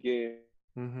straight through the game.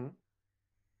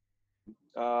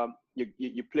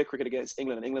 You play cricket against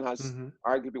England, and England has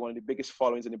arguably one of the biggest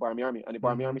followings in the Barmy Army, and the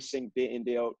Barmy Army sing day in,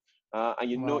 day out.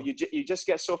 And you just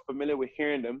get so familiar with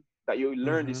hearing them that you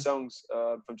learn these songs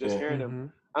from just hearing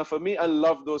them. And for me, I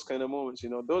love those kind of moments. You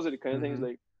know, those are the kind of things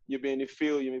like you be in the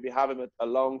field, you may be having a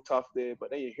long, tough day, but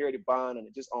then you hear the band and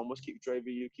it just almost keeps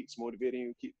driving you, keeps motivating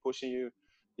you, keep pushing you.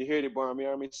 You hear the Barmy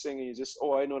Army singing, you just,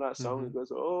 I know that song. It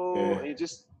goes, and you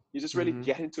just really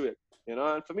get into it. You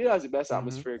know, and for me, that's the best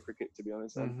atmosphere of cricket, to be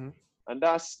honest. And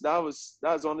that was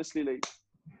honestly like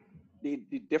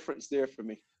the difference there for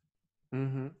me.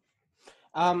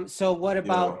 So what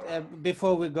about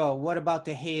before we go? What about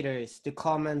the haters, the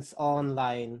comments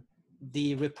online,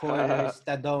 the reporters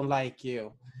that don't like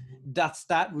you? Does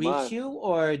that reach you,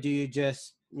 or do you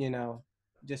just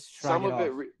just shrug it off?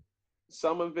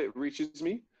 Some of it reaches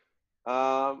me.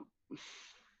 Some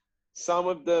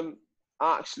of them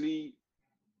actually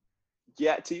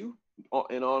get to you,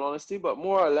 in all honesty, but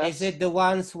more or less. Is it the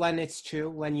ones when it's true,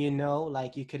 when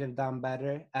like you could have done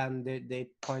better and they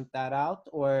point that out,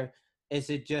 or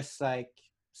is it just like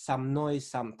some noise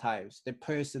sometimes, the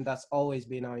person that's always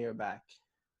been on your back?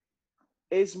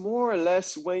 It's more or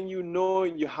less when you know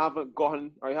you haven't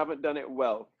gotten or you haven't done it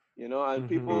well, and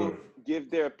people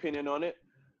give their opinion on it,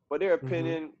 but their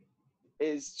opinion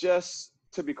is just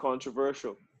to be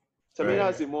controversial. To me,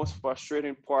 that's the most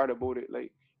frustrating part about it.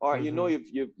 Like, or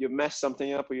you've messed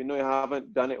something up, or you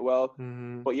haven't done it well,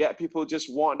 but yet people just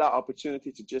want that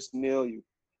opportunity to just nail you.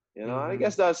 I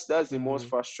guess that's the most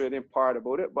frustrating part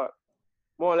about it. But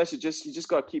more or less, you just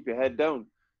gotta keep your head down.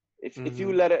 If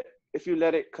you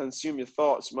let it consume your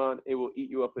thoughts, man, it will eat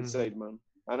you up inside, man.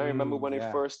 And I remember when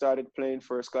I first started playing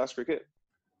first class cricket,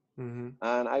 and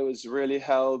I was really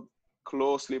held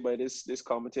closely by this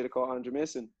commentator called Andrew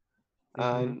Mason.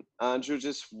 And Andrew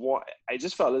I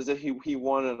just felt as if he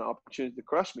wanted an opportunity to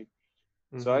crush me.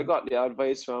 So I got the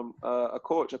advice from a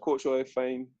coach who I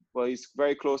find, well, he's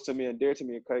very close to me and dear to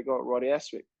me. I got Roddy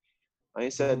Estwick. And he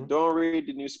said, don't read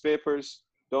the newspapers,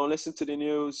 don't listen to the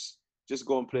news, just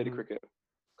go and play the cricket.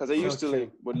 Because I used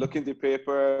to would look in the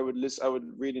paper, I would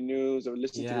read the news, I would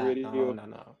listen to the radio.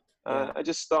 No. And I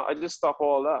just stopped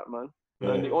all that, man.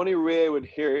 And the only way I would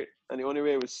hear it and the only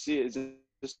way I would see it is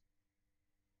just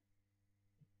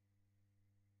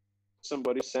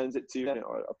somebody sends it to you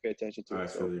or pay attention to it.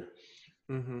 So.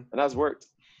 And that's worked.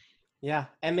 Yeah,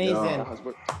 amazing. That has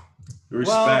worked.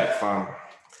 Respect, fam.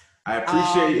 I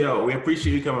appreciate we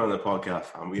appreciate you coming on the podcast,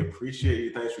 fam. We appreciate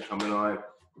you. Thanks for coming on.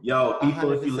 Yo, people,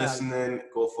 100%. If you're listening,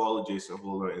 go follow Jason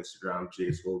Holder on Instagram,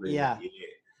 Jace Holder. Yeah.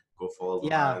 Go follow the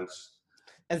bands.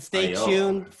 And stay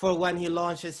tuned for when he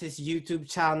launches his YouTube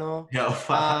channel.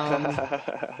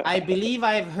 I believe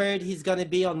I've heard he's going to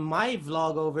be on my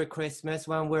vlog over Christmas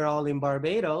when we're all in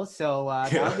Barbados. So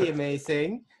that'll be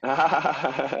amazing.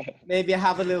 Maybe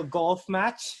have a little golf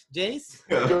match, Jace?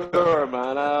 Sure,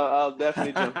 man. I'll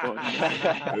definitely jump on.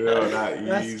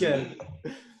 That's good.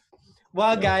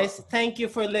 Well, guys, thank you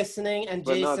for listening. And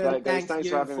Jason,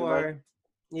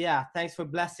 thanks for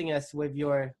blessing us with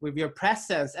your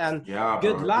presence, and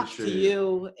good luck to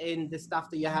you in the stuff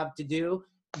that you have to do.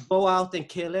 Go out and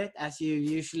kill it as you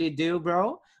usually do,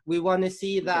 bro. We want to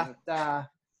see that that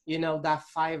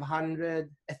 500,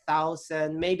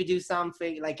 1,000, maybe do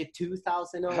something like a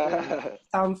 2,000 over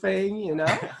something,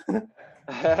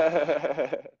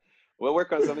 We'll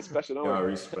work on something special.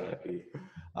 Respect.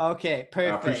 Okay,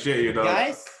 perfect. I appreciate you, dog.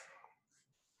 Guys.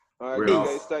 All right,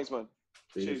 guys. Thanks, man.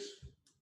 Peace.